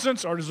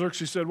 presence.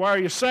 Artaxerxes said, why are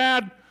you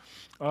sad?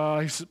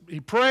 He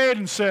prayed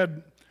and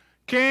said,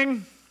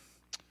 King,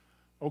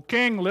 O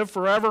king, live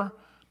forever.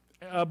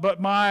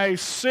 But my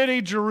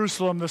city,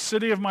 Jerusalem, the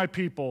city of my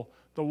people,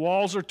 the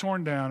walls are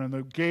torn down and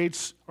the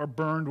gates are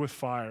burned with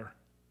fire.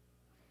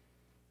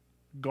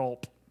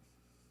 Gulp.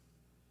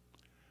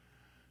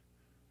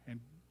 And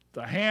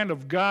the hand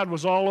of God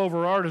was all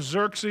over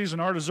Artaxerxes,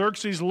 and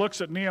Artaxerxes looks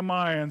at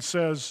Nehemiah and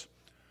says,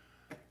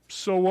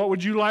 so what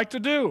would you like to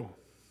do?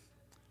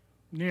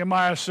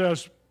 Nehemiah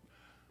says,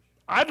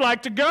 I'd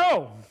like to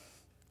go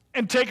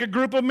and take a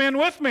group of men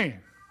with me.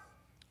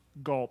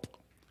 Gulp.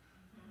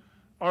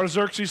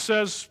 Artaxerxes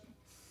says,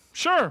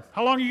 sure,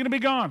 how long are you going to be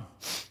gone?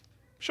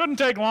 Shouldn't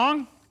take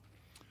long.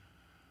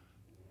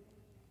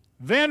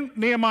 Then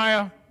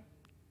Nehemiah,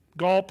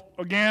 gulp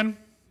again,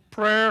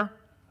 prayer.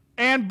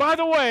 And by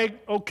the way,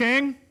 O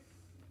king,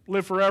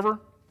 live forever,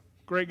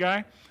 great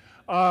guy,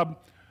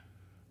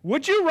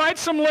 would you write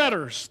some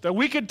letters that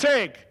we could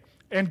take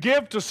and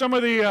give to some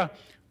of the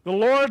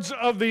lords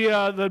of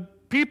the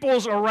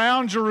peoples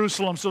around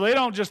Jerusalem so they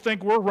don't just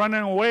think we're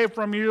running away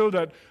from you,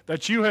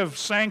 that you have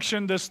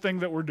sanctioned this thing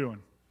that we're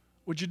doing?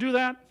 Would you do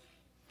that?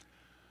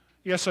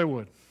 Yes, I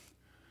would.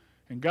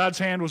 And God's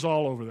hand was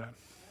all over that.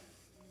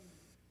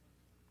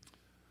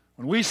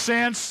 When we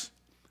sense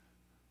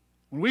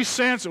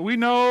that we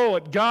know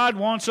what God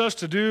wants us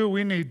to do,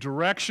 we need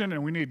direction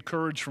and we need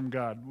courage from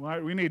God.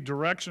 We need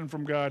direction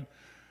from God.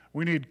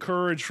 We need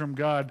courage from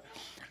God.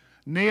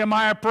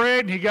 Nehemiah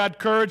prayed and he got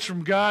courage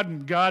from God,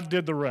 and God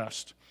did the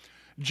rest.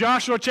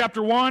 Joshua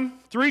chapter 1,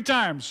 3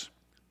 times.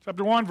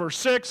 Chapter 1, verse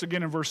 6,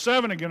 again in verse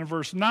 7, again in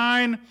verse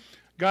 9.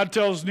 God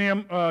tells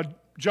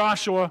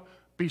Joshua,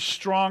 be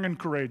strong and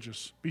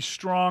courageous. Be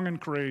strong and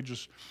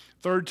courageous.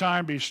 Third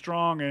time, be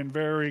strong and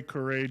very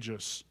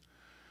courageous.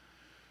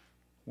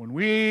 When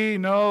we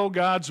know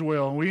God's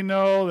will, and we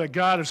know that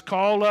God has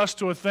called us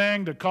to a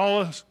thing,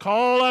 has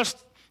called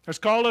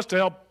us to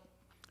help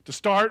to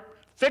start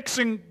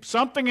fixing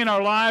something in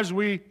our lives,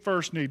 we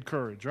first need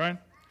courage, right?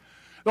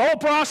 The whole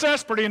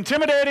process, pretty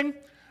intimidating,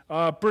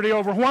 pretty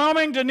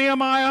overwhelming to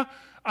Nehemiah.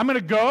 I'm going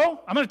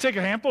to take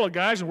a handful of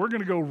guys, and we're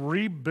going to go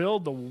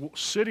rebuild the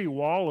city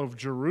wall of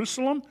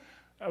Jerusalem.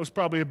 That was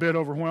probably a bit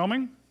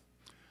overwhelming.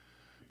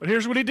 But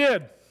here's what he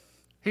did.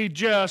 He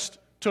just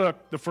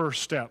took the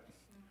first step.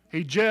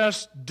 He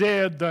just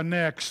did the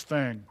next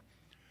thing.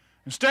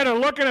 Instead of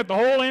looking at the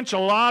whole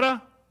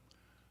enchilada,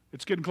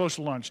 it's getting close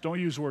to lunch. Don't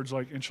use words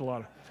like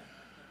enchilada.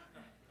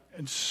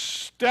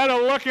 Instead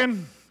of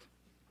looking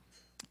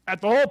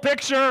at the whole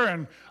picture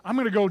and I'm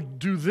going to go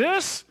do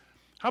this,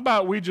 how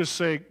about we just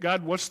say,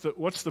 God, what's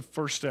the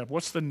first step?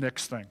 What's the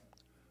next thing?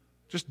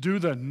 Just do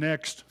the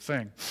next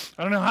thing.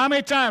 I don't know how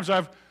many times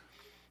I've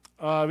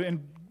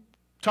been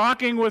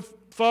talking with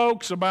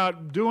folks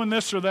about doing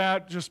this or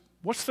that, just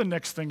what's the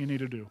next thing you need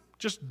to do?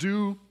 Just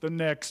do the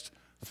next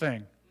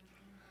thing.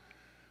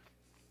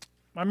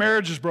 My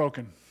marriage is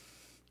broken.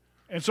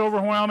 It's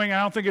overwhelming.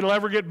 I don't think it'll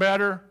ever get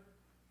better.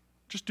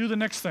 Just do the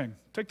next thing.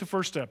 Take the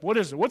first step. What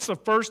is it? What's the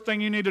first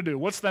thing you need to do?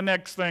 What's the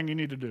next thing you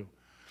need to do?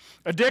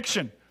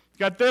 Addiction.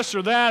 Got this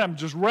or that I'm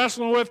just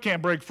wrestling with,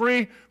 can't break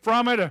free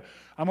from it.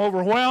 I'm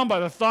overwhelmed by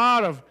the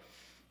thought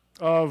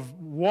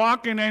of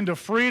walking into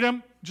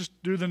freedom. Just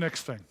do the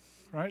next thing,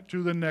 right?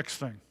 Do the next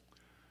thing.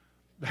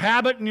 The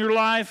habit in your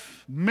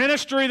life,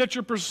 ministry that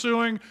you're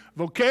pursuing,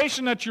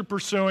 vocation that you're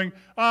pursuing,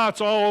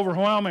 it's all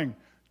overwhelming.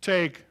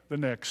 Take the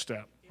next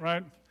step,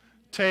 right?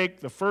 Take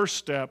the first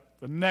step,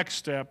 the next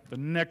step, the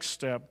next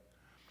step.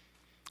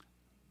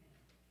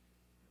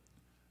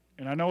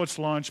 And I know it's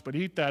lunch, but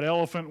eat that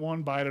elephant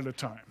one bite at a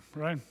time,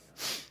 right?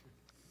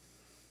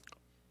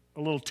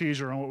 A little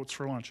teaser on what's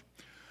for lunch.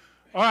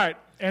 All right,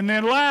 and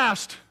then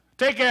last,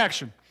 take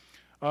action.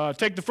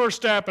 Take the first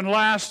step, and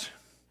last,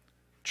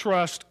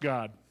 trust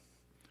God.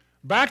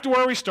 Back to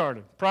where we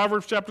started.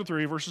 Proverbs chapter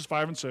 3, verses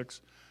 5 and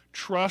 6.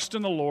 Trust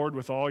in the Lord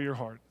with all your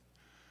heart.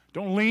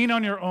 Don't lean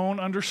on your own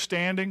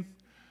understanding.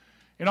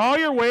 In all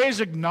your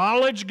ways,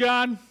 acknowledge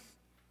God,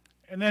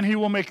 and then He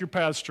will make your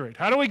path straight.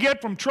 How do we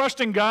get from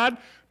trusting God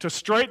to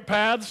straight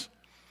paths?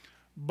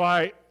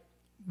 By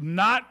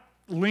not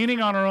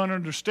leaning on our own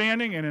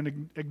understanding and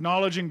in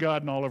acknowledging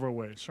God in all of our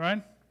ways,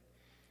 right?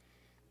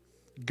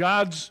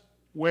 God's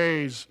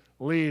ways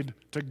lead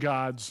to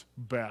God's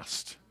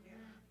best.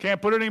 Can't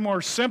put it any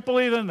more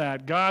simply than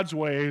that. God's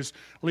ways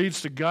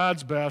leads to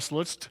God's best.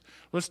 Let's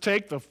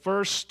take the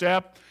first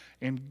step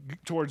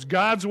towards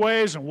God's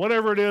ways, and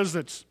whatever it is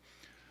that's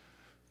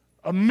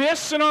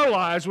amiss in our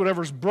lives,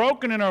 whatever's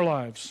broken in our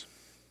lives.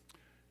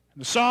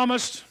 The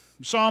psalmist,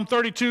 Psalm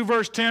 32,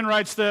 verse 10,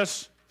 writes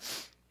this: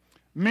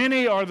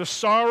 "Many are the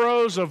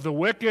sorrows of the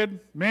wicked.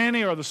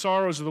 Many are the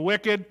sorrows of the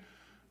wicked.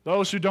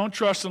 Those who don't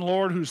trust in the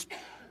Lord,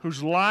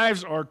 whose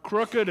lives are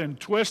crooked and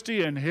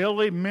twisty and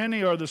hilly.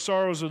 Many are the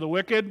sorrows of the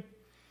wicked.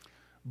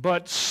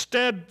 But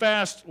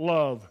steadfast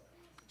love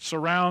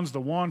surrounds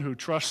the one who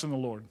trusts in the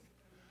Lord."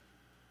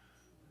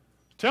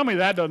 Tell me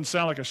that doesn't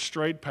sound like a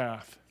straight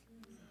path.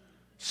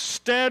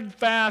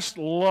 Steadfast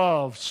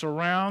love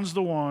surrounds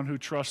the one who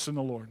trusts in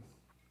the Lord.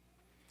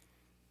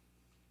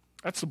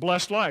 That's the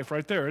blessed life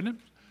right there, isn't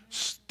it?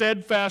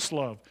 Steadfast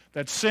love.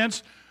 That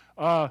sense,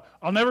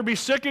 I'll never be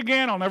sick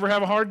again, I'll never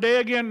have a hard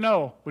day again.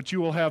 No, but you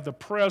will have the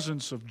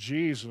presence of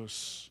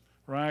Jesus,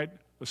 right?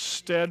 The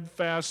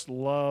steadfast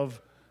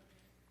love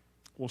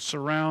will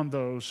surround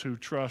those who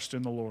trust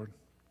in the Lord.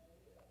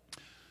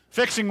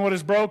 Fixing what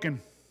is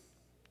broken.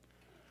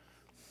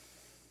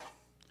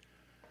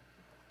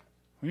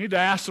 We need to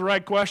ask the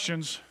right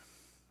questions.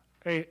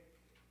 Hey,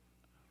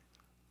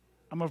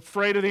 I'm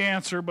afraid of the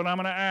answer, but I'm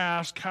going to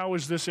ask, how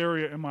is this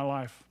area in my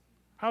life?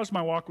 How's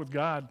my walk with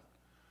God?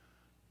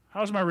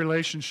 How's my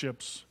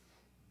relationships?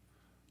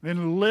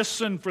 Then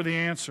listen for the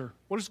answer.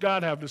 What does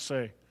God have to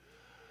say?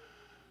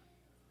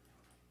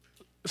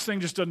 This thing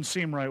just doesn't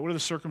seem right. What do the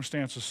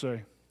circumstances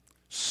say?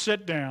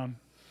 Sit down,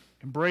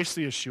 embrace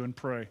the issue, and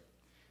pray.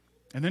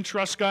 And then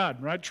trust God,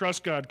 right?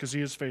 Trust God because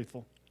He is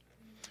faithful.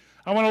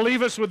 I want to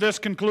leave us with this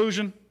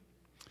conclusion.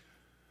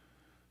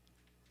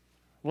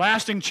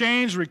 Lasting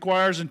change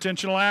requires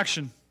intentional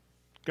action.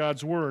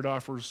 God's Word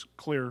offers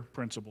clear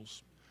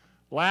principles.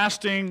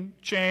 Lasting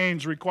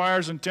change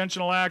requires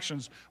intentional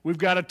actions. We've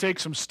got to take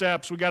some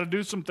steps. We've got to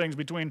do some things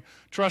between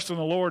trust in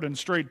the Lord and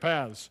straight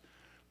paths.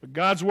 But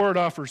God's Word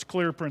offers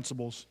clear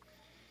principles.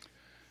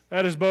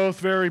 That is both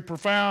very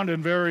profound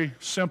and very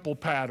simple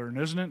pattern,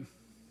 isn't it?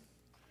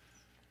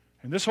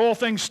 And this whole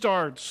thing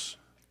starts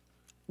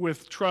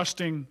with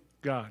trusting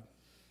God.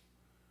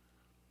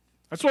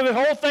 That's where the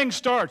whole thing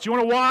starts. You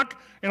want to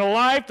walk in a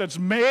life that's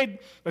made,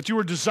 that you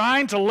were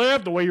designed to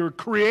live, the way you were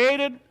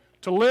created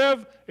to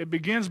live, it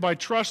begins by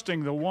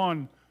trusting the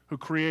one who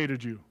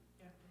created you.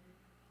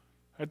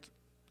 It's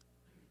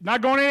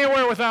not going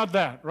anywhere without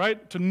that,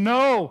 right? To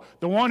know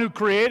the one who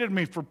created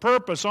me for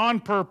purpose,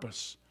 on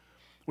purpose.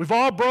 We've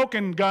all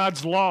broken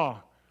God's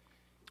law.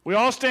 We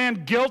all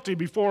stand guilty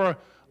before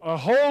a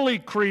holy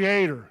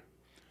creator.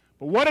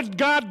 But what did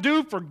God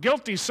do for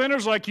guilty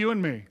sinners like you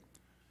and me?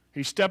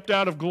 He stepped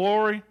out of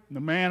glory, the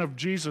man of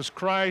Jesus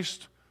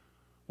Christ,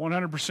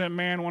 100%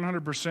 man,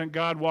 100%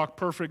 God, walked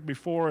perfect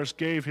before us,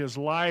 gave His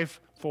life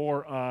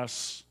for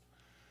us.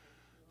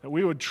 That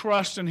we would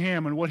trust in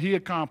Him and what He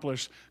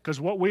accomplished,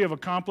 because what we have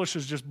accomplished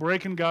is just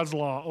breaking God's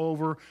law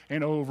over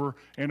and over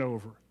and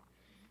over.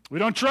 We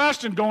don't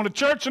trust in going to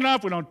church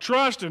enough. We don't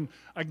trust in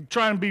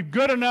trying to be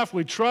good enough.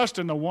 We trust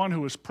in the one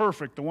who is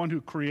perfect, the one who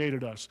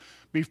created us,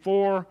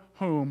 before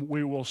whom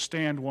we will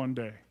stand one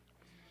day.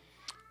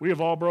 We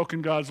have all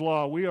broken God's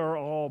law. We are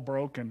all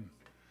broken.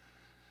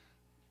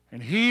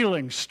 And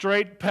healing,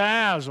 straight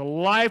paths, a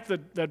life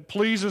that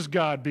pleases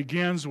God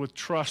begins with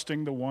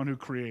trusting the one who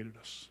created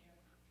us.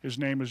 His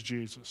name is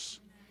Jesus.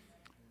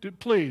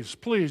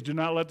 Please do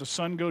not let the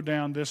sun go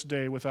down this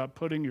day without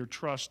putting your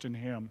trust in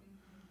Him.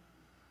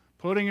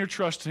 Putting your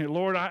trust in Him.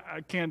 Lord,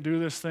 I can't do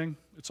this thing.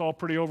 It's all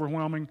pretty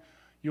overwhelming.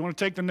 You want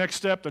to take the next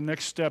step? The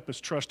next step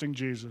is trusting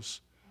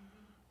Jesus.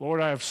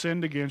 Lord, I have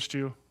sinned against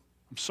you.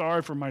 I'm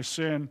sorry for my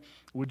sin.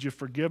 Would you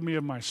forgive me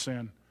of my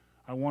sin?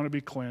 I want to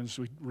be cleansed.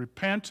 We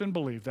repent and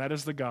believe. That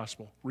is the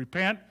gospel.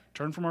 Repent,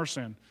 turn from our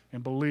sin,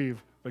 and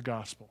believe the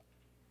gospel.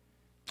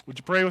 Would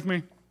you pray with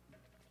me?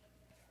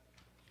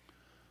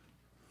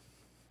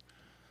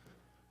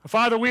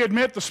 Father, we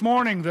admit this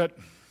morning that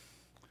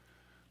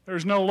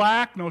there's no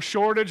lack, no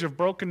shortage of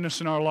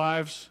brokenness in our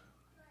lives.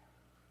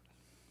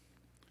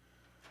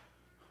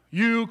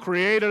 You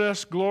created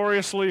us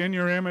gloriously in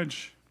your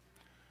image,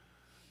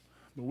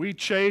 but we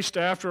chased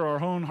after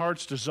our own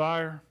heart's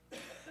desire.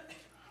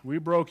 We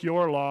broke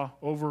your law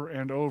over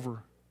and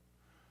over,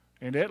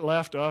 and it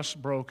left us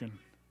broken.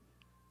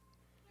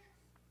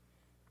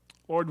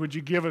 Lord, would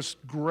you give us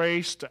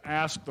grace to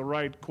ask the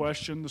right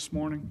question this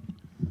morning?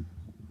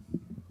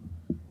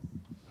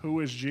 Who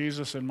is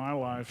Jesus in my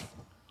life?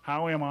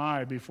 How am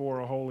I before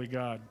a holy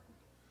God?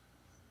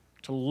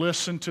 To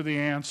listen to the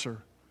answer.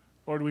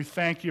 Lord, we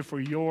thank you for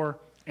your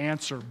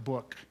answer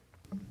book.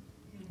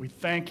 We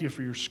thank you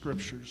for your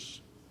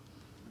scriptures.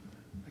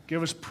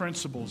 Give us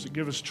principles that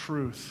give us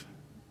truth.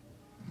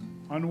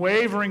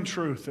 Unwavering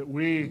truth that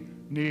we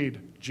need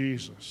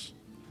Jesus.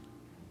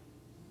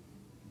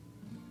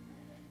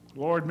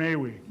 Lord, may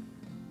we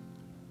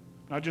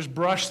not just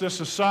brush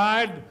this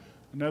aside,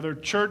 another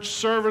church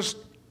service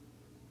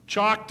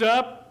chalked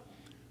up,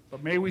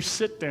 but may we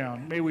sit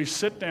down. May we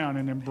sit down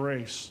and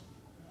embrace.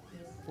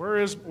 Where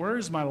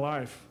is my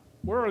life?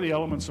 Where are the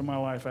elements of my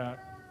life at?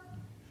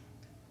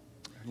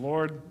 And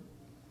Lord,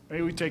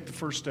 may we take the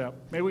first step.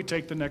 May we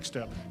take the next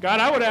step. God,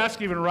 I would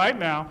ask even right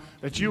now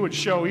that you would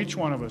show each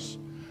one of us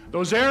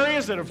those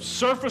areas that have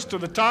surfaced to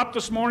the top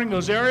this morning,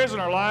 those areas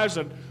in our lives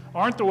that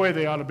aren't the way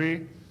they ought to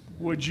be.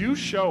 Would you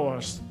show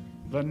us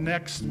the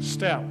next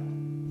step,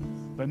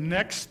 the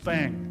next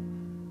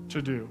thing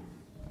to do?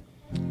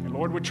 And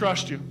Lord, we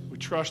trust you. We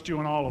trust you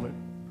in all of it.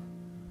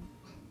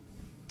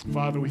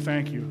 Father, we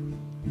thank you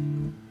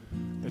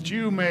that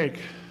you make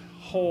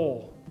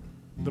whole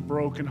the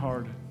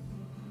brokenhearted.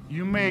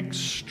 You make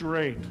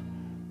straight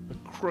the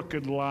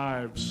crooked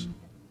lives.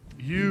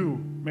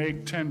 You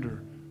make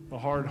tender the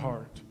hard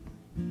heart.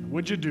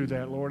 Would you do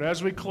that, Lord?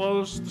 As we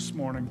close this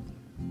morning,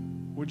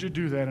 would you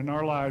do that in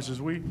our lives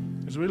as we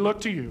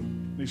look to you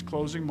in these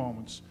closing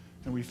moments?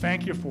 And we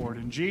thank you for it.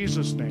 In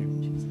Jesus'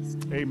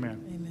 name,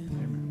 amen.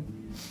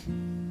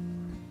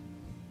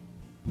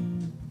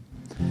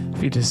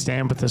 If you just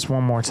stand with us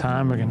one more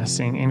time, we're going to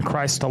sing In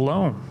Christ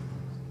Alone.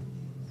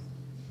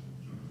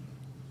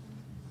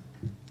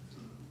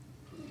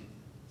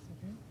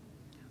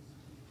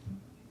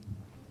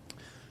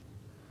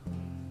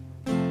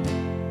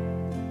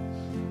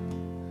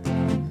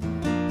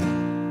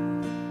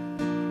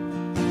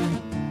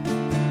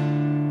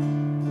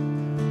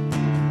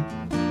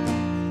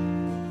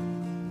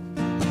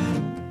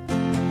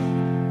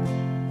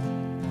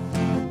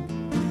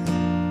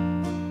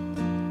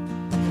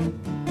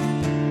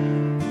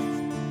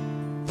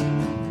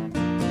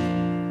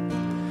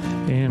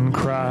 In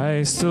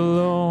Christ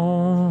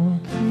alone,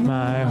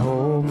 my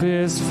hope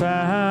is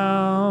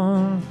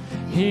found.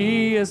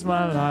 He is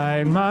my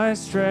light, my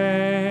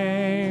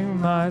strength,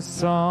 my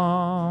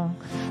song.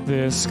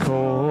 This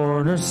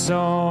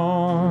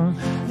cornerstone,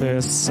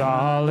 this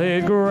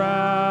solid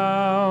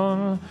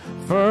ground,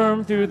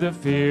 firm through the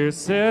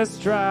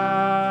fiercest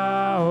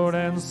drought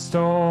and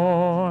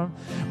storm.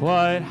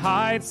 What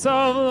heights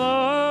of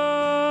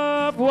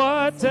love,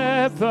 what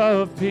depth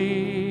of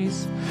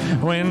peace,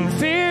 when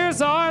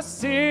fears are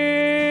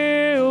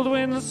stilled,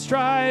 when the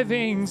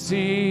striving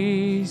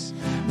cease.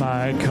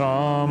 My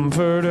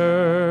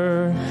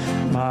comforter,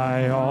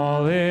 my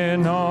all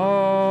in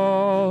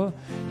all,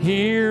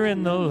 here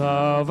in the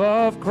love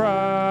of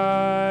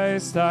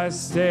Christ I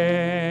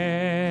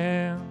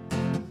stand.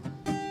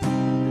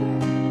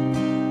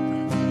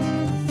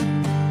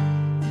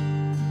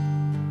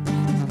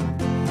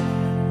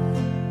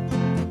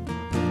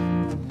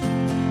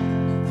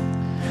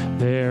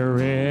 There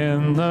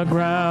in the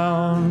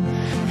ground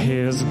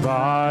his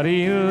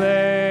body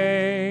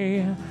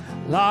lay,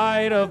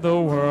 light of the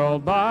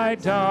world by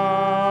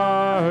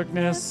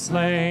darkness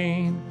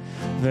slain,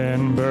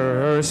 then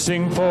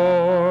bursting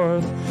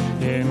forth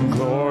in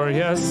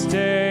glorious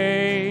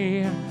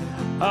day,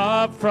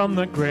 up from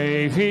the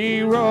grave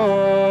he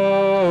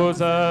rose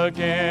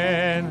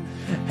again.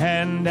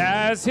 And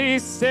as he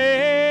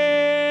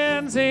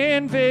stands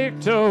in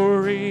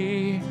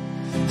victory,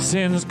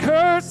 sin's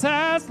curse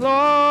has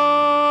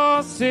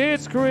lost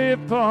its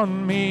grip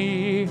on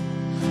me.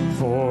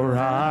 For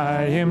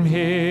I am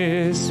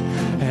his,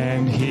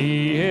 and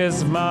he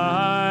is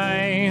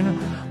mine,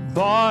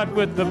 bought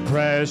with the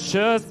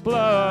precious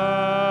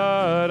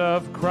blood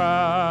of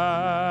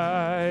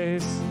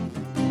Christ.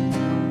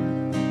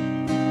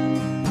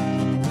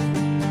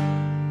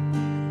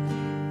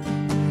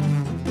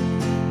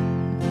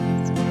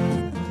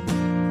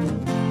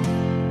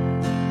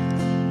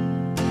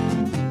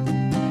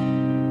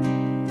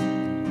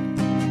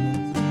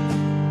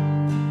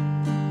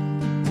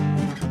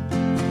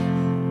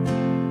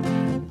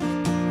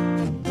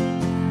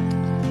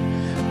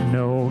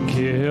 No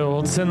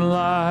guilt in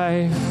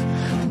life,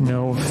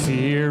 no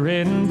fear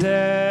in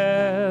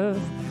death.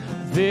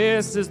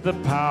 This is the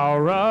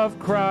power of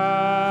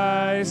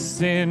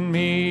Christ in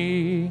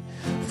me.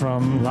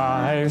 From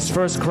life's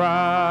first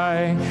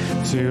cry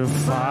to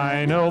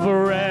final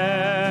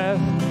breath,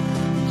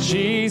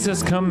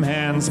 Jesus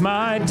commands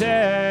my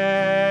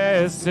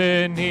destiny.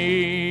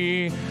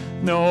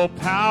 No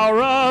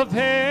power of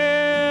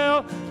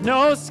hell,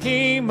 no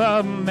scheme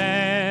of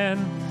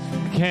man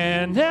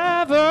can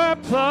ever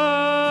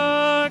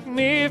pluck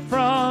me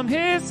from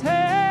his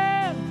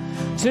hand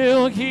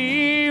till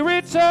he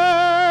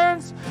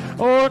returns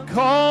or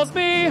calls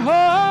me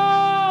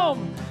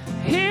home.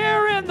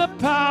 Here in the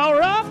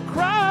power of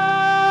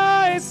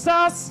Christ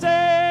I'll stand.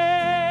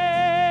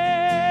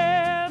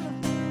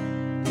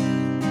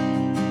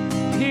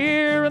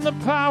 Here in the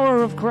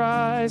power of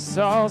Christ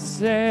I'll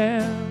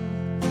stand.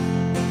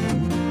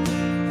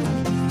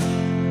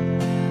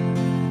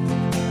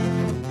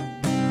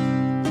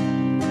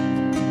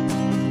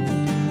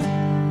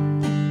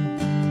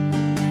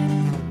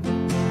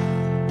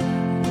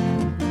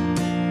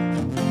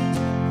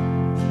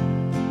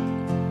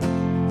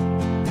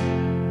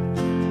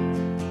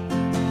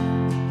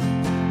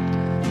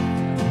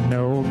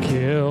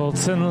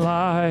 In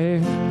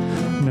life,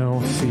 no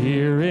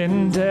fear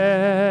in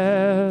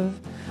death.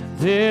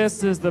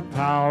 This is the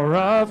power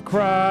of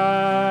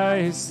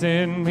Christ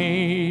in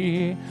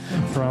me.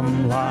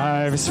 From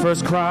life's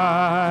first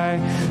cry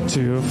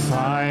to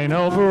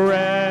final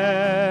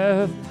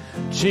breath,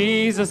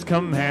 Jesus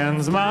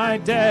commands my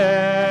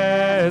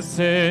destiny.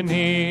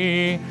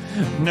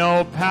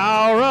 No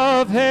power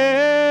of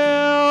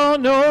hell,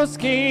 no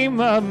scheme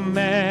of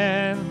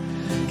man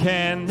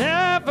can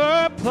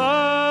ever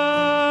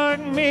pluck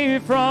me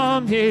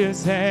from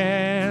his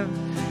hand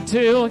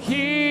till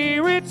he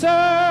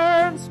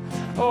returns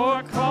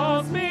or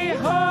calls me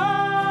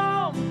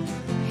home.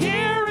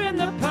 Here in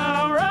the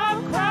power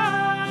of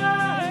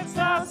Christ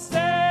I'll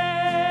stand.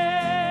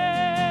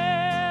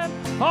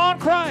 On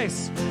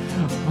Christ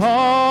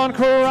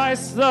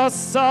the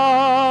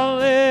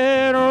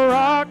solid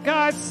rock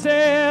I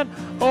stand.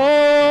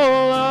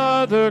 All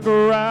other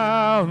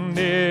ground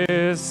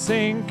is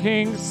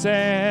sinking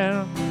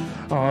sand.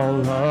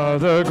 All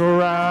other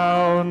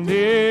ground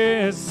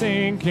is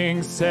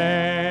sinking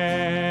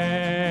sand.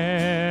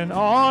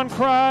 On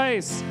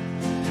Christ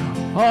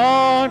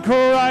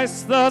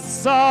the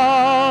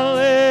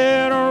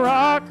solid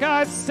rock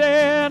I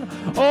stand.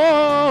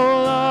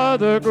 All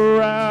other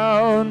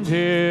ground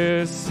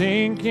is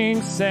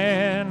sinking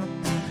sand.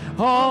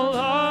 All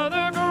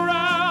other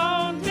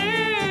ground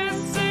is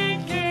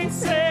sinking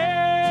sand.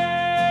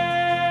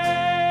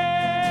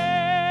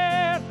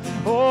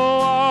 Oh,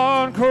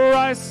 on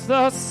Christ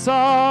the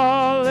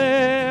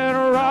solid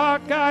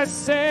rock I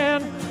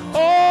stand.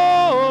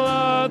 All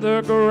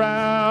other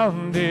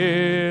ground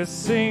is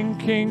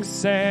sinking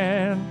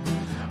sand.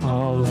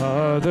 All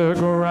other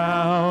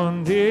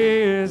ground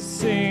is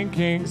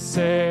sinking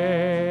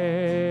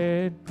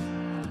sand.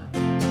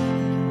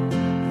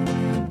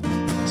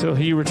 Till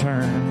he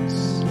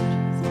returns.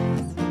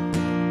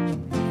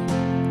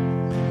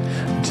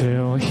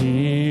 Till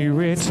he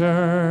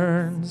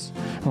returns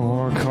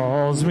or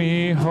calls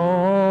me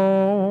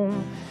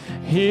home.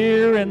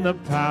 Here in the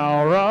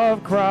power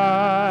of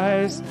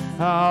Christ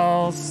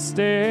I'll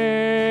stand.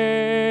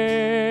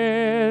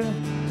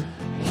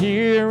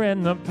 Here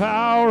in the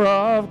power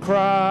of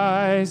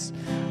Christ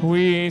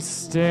we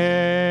stand.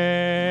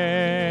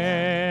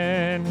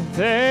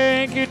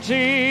 Thank you,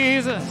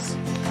 Jesus.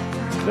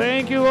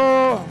 Thank you,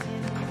 Lord.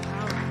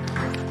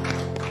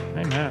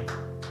 Amen.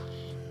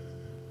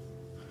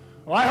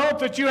 Well, I hope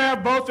that you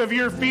have both of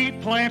your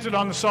feet planted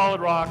on the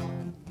solid rock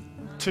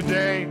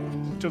today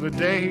till the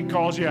day he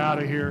calls you out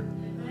of here.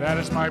 That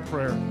is my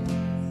prayer.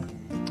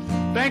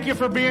 Thank you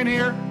for being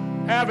here.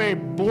 Have a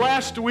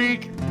blessed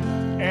week,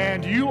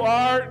 and you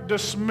are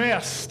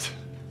dismissed.